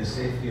in the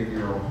safety of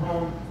your own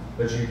home,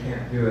 but you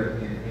can't do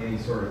it in any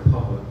sort of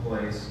public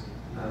place.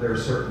 There are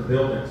certain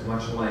buildings,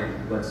 much like,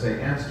 let's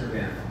say,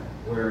 Amsterdam,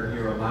 where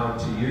you're allowed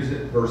to use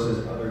it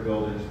versus other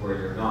buildings where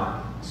you're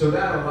not. So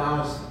that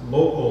allows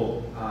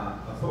local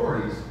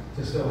authorities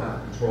to still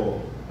have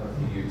control of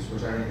the use,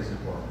 which I think is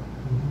important.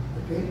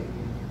 Okay.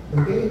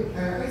 Okay.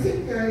 I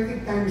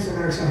think time is on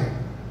our side.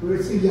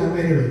 We're still young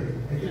anyway.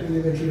 I think we'll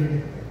eventually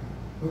get there.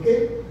 Okay.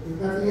 If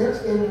nothing else,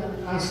 then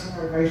I'll ask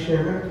our Vice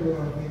Chairman to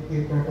make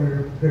the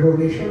proper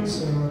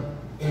recognitions.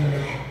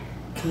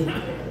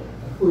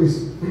 Who is?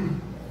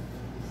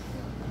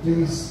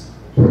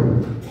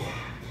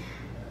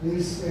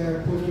 Please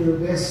put your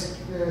best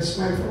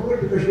smile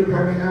forward because you're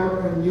coming out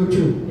on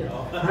YouTube.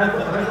 I have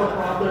a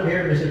problem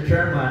here, Mr.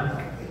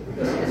 Chairman,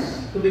 because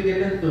it's to be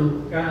given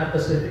to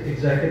CannaPacific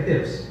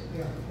executives.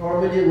 Yeah.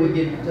 Normally we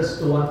give just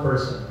to one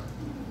person.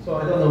 So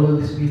I don't know, will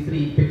this be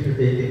 3 picture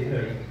taking?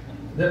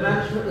 The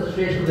Management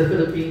Association of the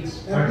Philippines.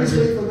 Please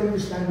wait for them to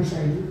stand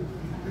beside you.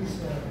 Please.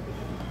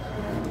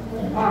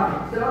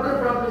 The other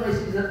problem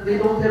is that they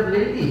don't have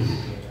ladies.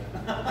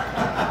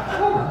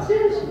 Come on,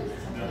 seriously.